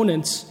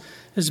opponent's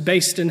is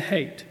based in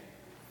hate.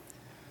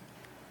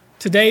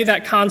 Today,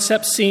 that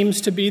concept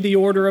seems to be the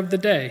order of the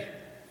day.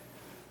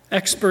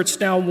 Experts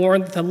now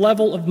warn that the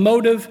level of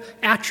motive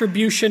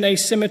attribution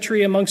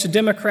asymmetry amongst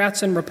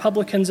Democrats and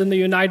Republicans in the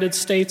United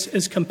States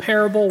is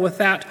comparable with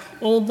that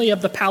only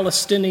of the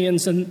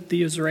Palestinians and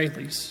the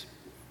Israelis.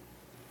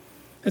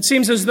 It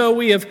seems as though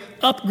we have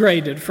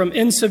upgraded from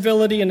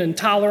incivility and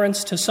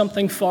intolerance to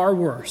something far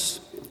worse,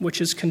 which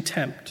is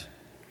contempt.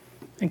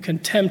 And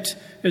contempt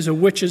is a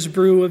witch's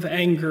brew of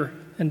anger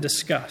and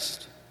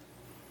disgust.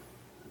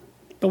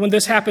 But when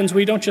this happens,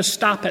 we don't just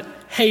stop at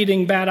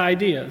hating bad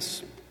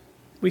ideas.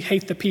 We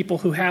hate the people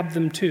who have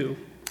them too.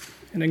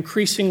 And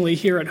increasingly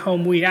here at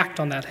home, we act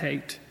on that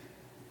hate.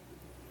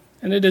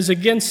 And it is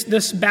against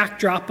this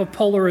backdrop of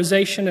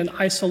polarization and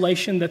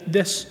isolation that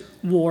this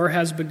war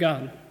has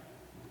begun.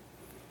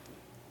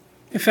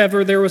 If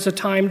ever there was a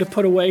time to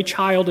put away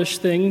childish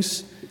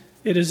things,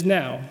 it is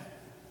now.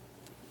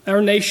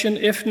 Our nation,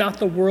 if not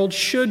the world,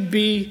 should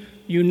be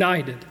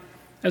united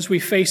as we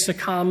face a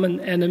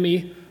common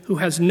enemy who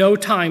has no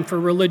time for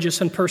religious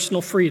and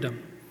personal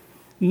freedom,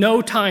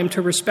 no time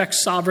to respect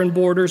sovereign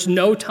borders,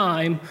 no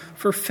time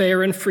for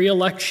fair and free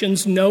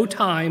elections, no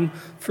time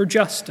for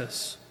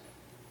justice.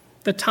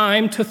 The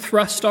time to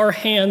thrust our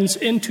hands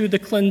into the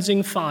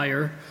cleansing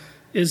fire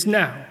is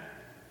now.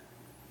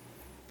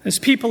 As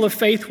people of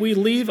faith, we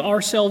leave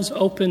ourselves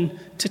open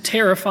to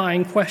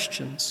terrifying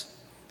questions.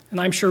 And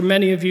I'm sure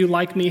many of you,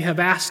 like me, have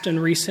asked in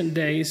recent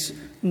days,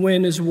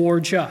 when is war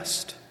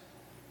just?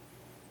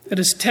 It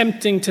is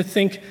tempting to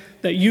think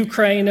that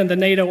Ukraine and the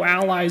NATO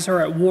allies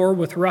are at war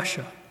with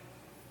Russia.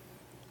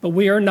 But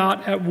we are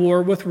not at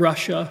war with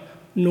Russia,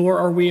 nor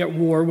are we at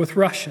war with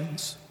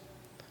Russians.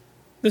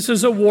 This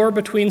is a war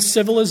between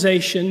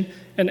civilization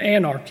and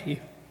anarchy.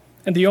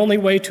 And the only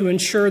way to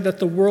ensure that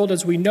the world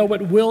as we know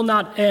it will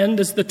not end,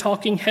 as the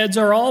talking heads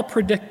are all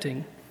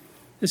predicting,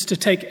 is to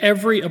take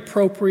every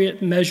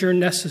appropriate measure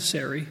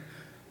necessary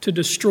to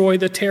destroy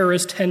the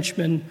terrorist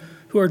henchmen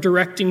who are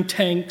directing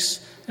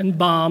tanks and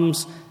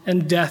bombs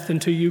and death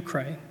into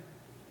Ukraine.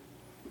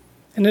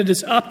 And it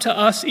is up to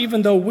us,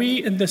 even though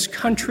we in this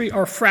country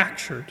are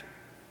fractured,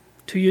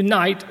 to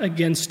unite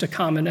against a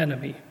common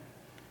enemy.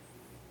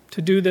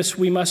 To do this,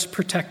 we must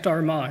protect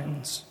our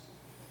minds.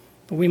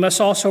 But we must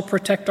also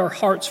protect our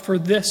hearts, for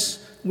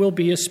this will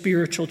be a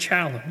spiritual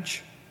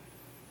challenge.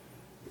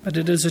 But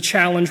it is a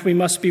challenge we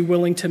must be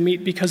willing to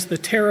meet, because the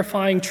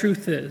terrifying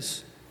truth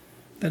is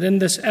that in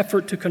this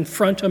effort to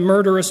confront a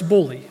murderous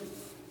bully,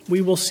 we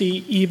will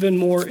see even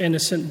more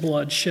innocent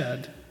blood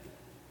shed.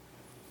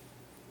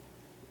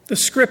 The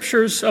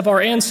scriptures of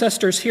our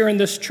ancestors here in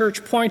this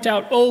church point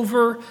out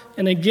over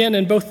and again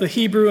in both the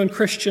Hebrew and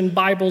Christian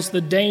Bibles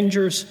the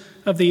dangers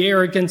of the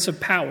arrogance of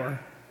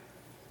power.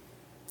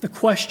 The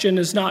question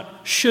is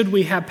not, should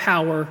we have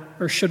power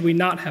or should we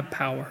not have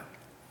power?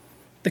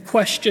 The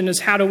question is,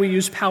 how do we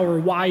use power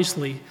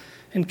wisely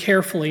and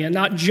carefully, and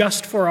not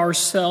just for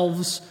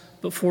ourselves,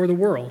 but for the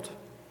world?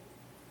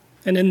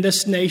 And in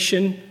this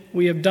nation,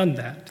 we have done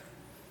that.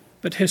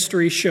 But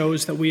history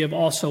shows that we have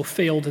also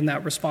failed in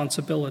that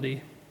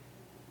responsibility.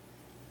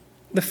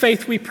 The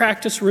faith we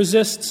practice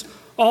resists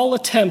all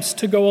attempts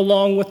to go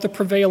along with the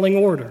prevailing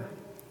order.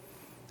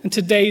 And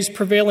today's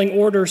prevailing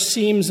order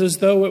seems as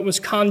though it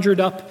was conjured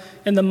up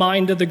in the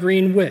mind of the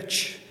Green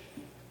Witch.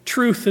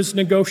 Truth is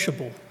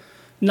negotiable.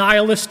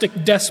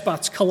 Nihilistic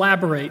despots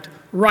collaborate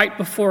right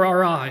before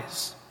our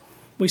eyes.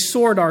 We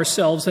sort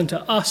ourselves into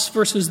us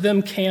versus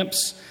them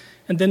camps,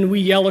 and then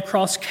we yell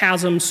across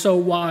chasms so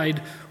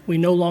wide we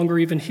no longer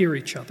even hear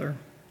each other.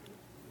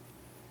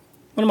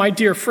 One of my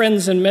dear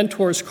friends and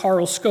mentors,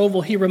 Carl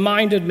Scoville, he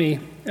reminded me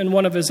in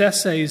one of his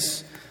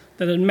essays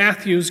that in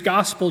Matthew's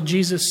gospel,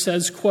 Jesus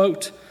says,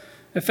 quote,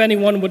 "If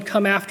anyone would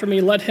come after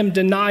me, let him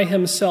deny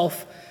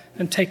himself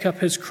and take up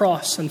his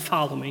cross and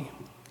follow me."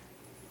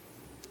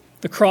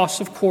 The cross,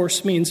 of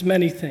course, means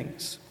many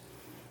things,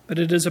 but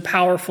it is a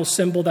powerful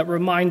symbol that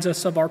reminds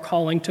us of our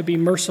calling to be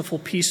merciful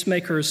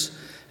peacemakers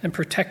and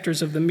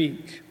protectors of the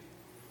meek.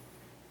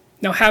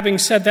 Now, having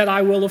said that,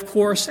 I will, of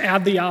course,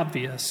 add the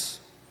obvious.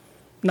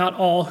 Not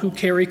all who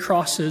carry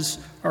crosses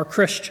are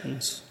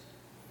Christians.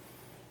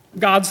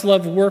 God's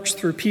love works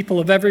through people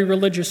of every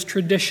religious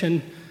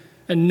tradition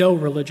and no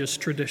religious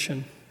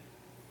tradition.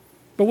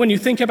 But when you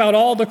think about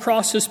all the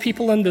crosses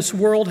people in this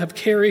world have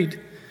carried,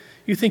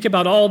 you think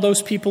about all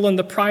those people in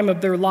the prime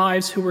of their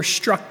lives who were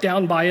struck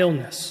down by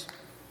illness.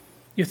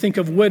 You think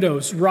of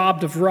widows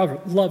robbed of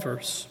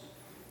lovers.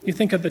 You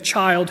think of the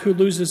child who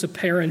loses a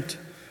parent,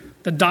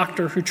 the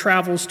doctor who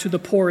travels to the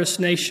poorest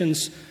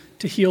nations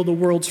to heal the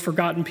world's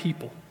forgotten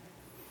people.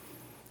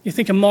 You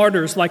think of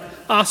martyrs like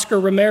Oscar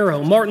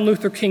Romero, Martin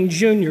Luther King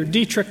Jr.,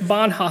 Dietrich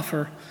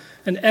Bonhoeffer,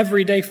 and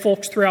everyday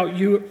folks throughout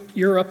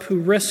Europe who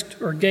risked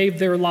or gave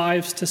their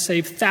lives to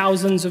save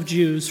thousands of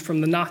Jews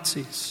from the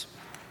Nazis.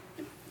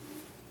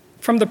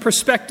 From the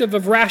perspective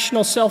of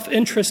rational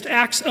self-interest,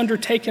 acts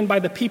undertaken by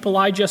the people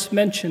I just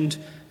mentioned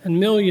and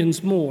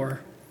millions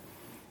more,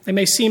 they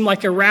may seem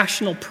like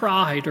irrational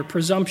pride or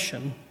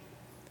presumption,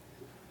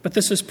 but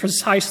this is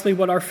precisely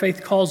what our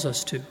faith calls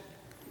us to: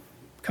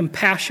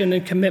 compassion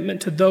and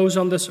commitment to those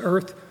on this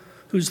earth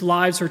whose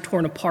lives are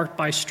torn apart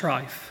by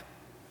strife,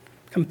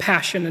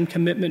 compassion and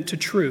commitment to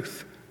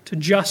truth, to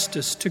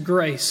justice, to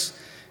grace,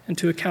 and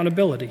to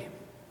accountability.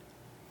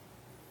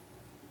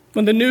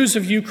 When the news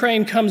of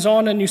Ukraine comes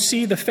on and you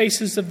see the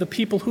faces of the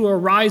people who are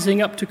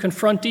rising up to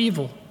confront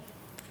evil,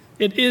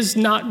 it is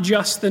not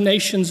just the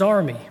nation's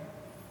army.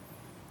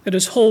 It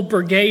is whole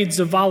brigades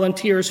of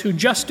volunteers who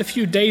just a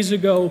few days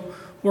ago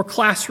were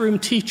classroom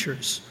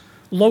teachers,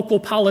 local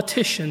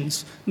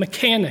politicians,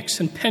 mechanics,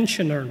 and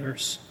pension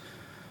earners.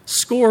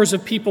 Scores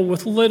of people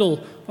with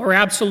little or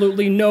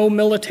absolutely no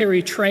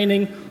military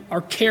training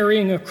are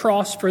carrying a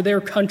cross for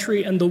their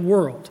country and the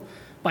world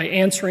by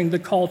answering the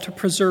call to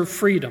preserve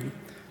freedom,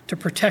 to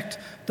protect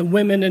the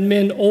women and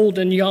men, old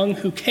and young,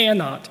 who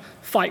cannot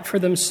fight for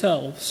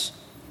themselves.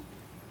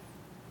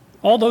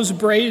 All those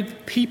brave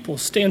people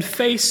stand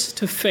face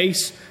to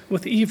face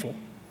with evil,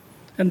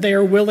 and they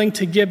are willing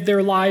to give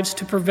their lives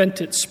to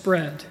prevent its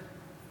spread.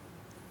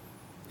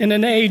 In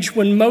an age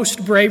when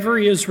most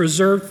bravery is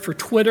reserved for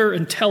Twitter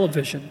and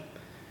television,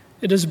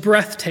 it is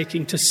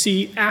breathtaking to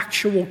see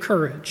actual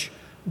courage,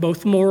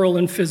 both moral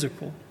and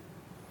physical.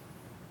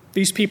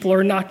 These people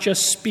are not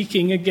just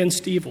speaking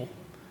against evil.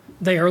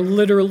 They are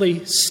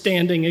literally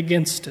standing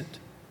against it.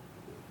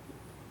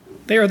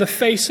 They are the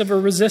face of a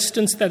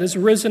resistance that has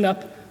risen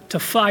up to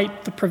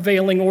fight the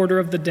prevailing order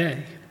of the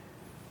day.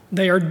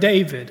 They are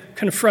David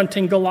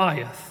confronting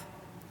Goliath.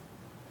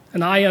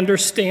 And I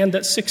understand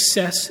that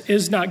success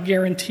is not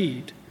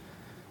guaranteed.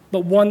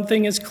 But one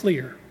thing is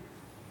clear.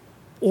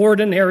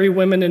 Ordinary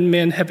women and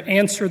men have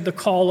answered the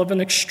call of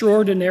an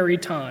extraordinary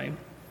time.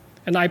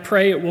 And I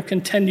pray it will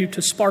continue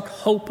to spark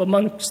hope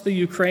amongst the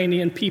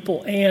Ukrainian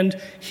people and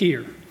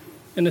here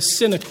in a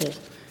cynical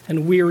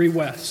and weary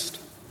West.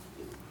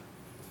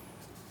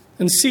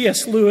 In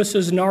C.S.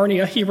 Lewis's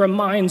Narnia, he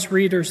reminds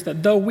readers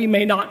that though we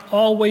may not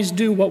always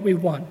do what we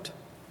want,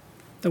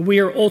 that we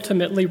are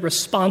ultimately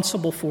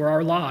responsible for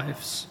our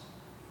lives.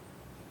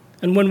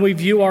 And when we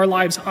view our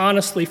lives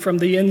honestly from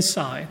the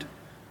inside,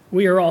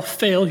 we are all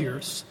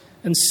failures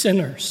and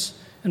sinners,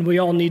 and we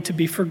all need to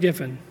be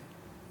forgiven.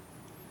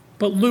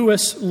 But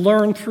Lewis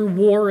learned through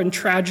war and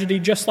tragedy,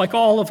 just like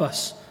all of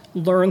us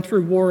learn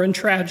through war and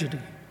tragedy,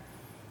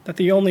 that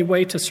the only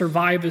way to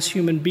survive as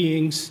human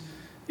beings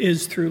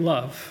is through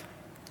love.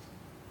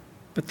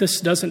 But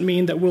this doesn't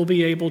mean that we'll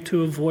be able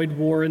to avoid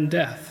war and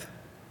death.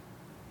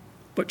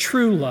 But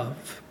true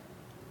love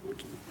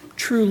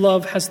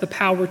has the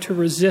power to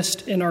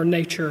resist in our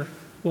nature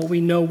what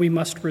we know we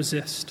must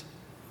resist.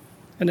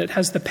 And it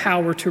has the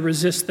power to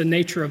resist the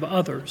nature of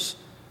others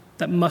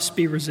that must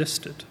be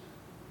resisted.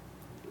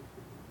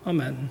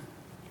 Amen.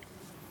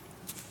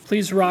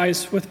 Please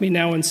rise with me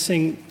now and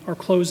sing our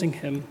closing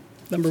hymn,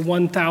 number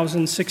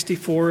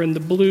 1064 in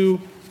the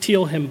blue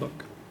teal hymn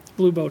book,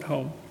 Blue Boat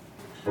Home.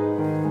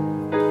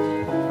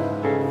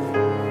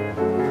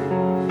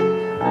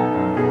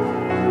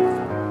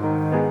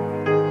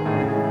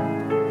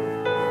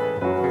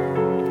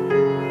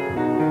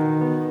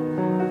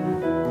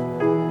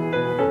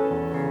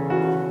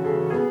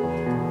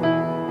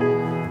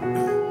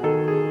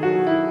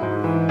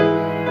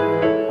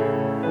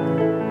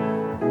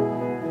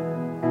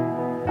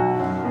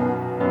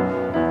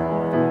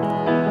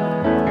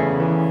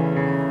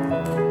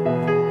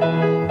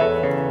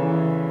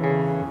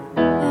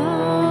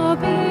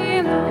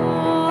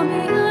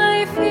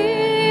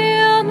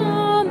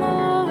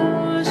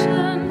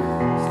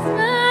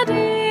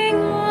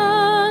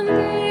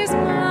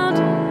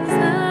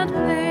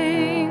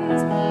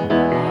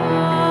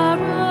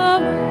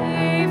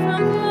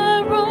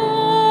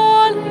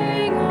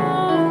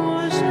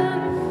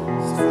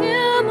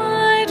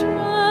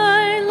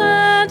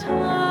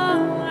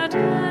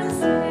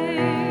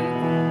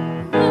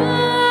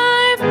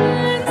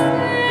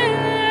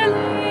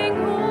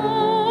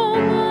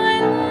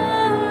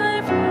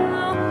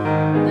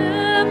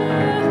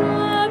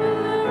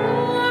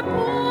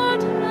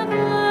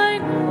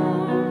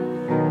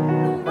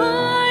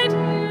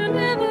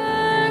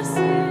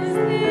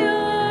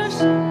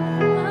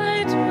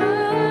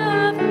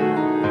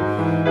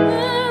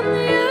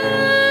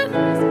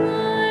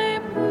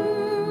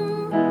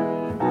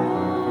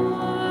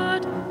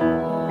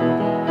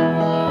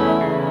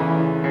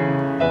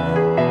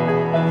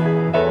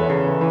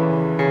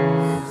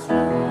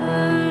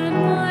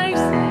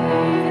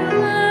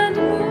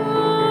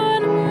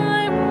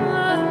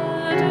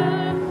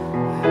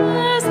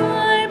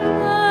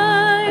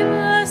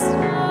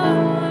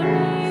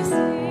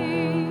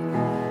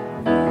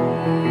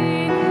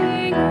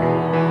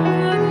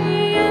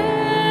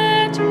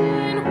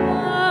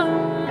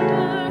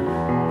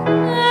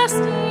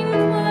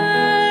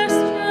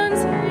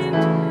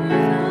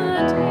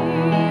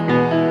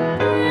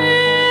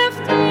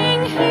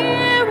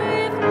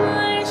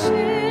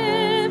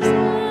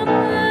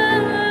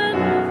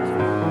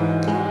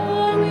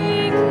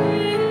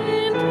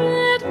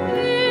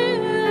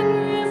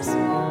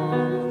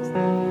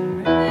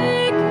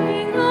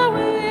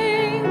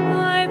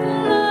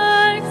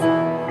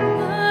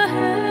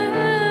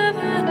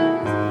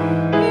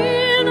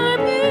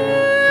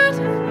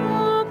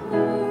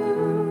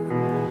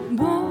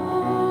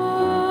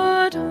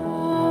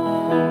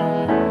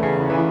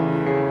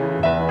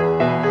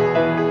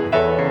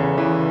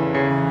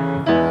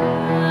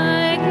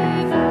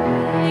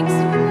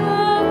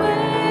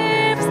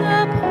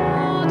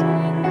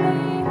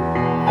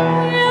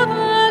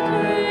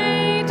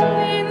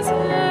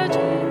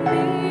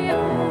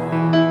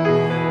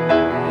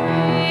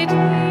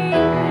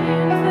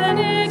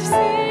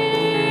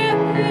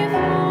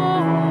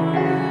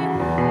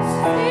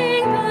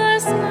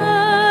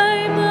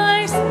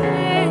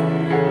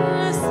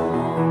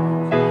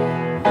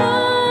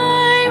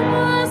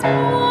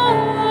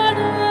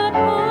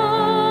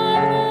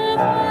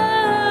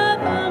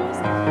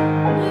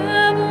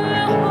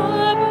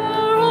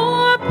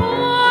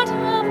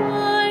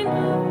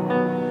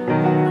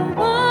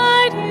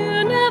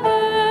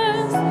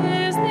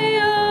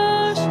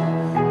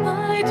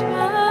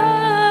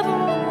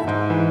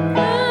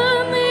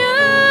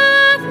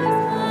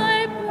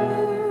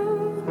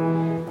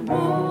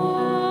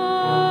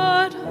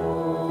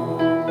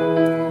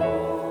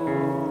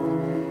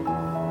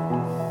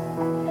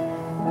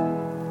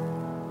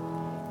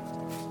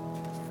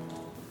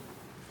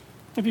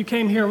 If you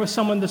came here with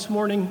someone this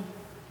morning,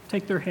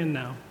 take their hand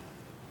now.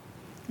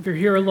 If you're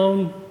here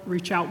alone,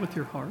 reach out with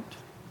your heart.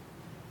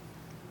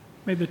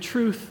 May the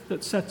truth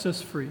that sets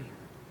us free,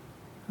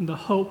 and the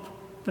hope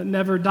that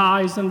never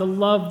dies, and the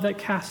love that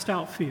casts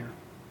out fear,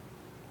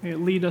 may it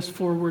lead us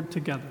forward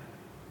together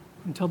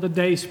until the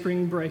day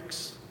spring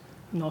breaks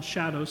and all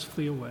shadows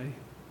flee away.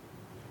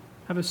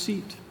 Have a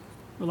seat,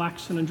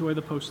 relax, and enjoy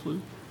the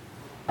postlude.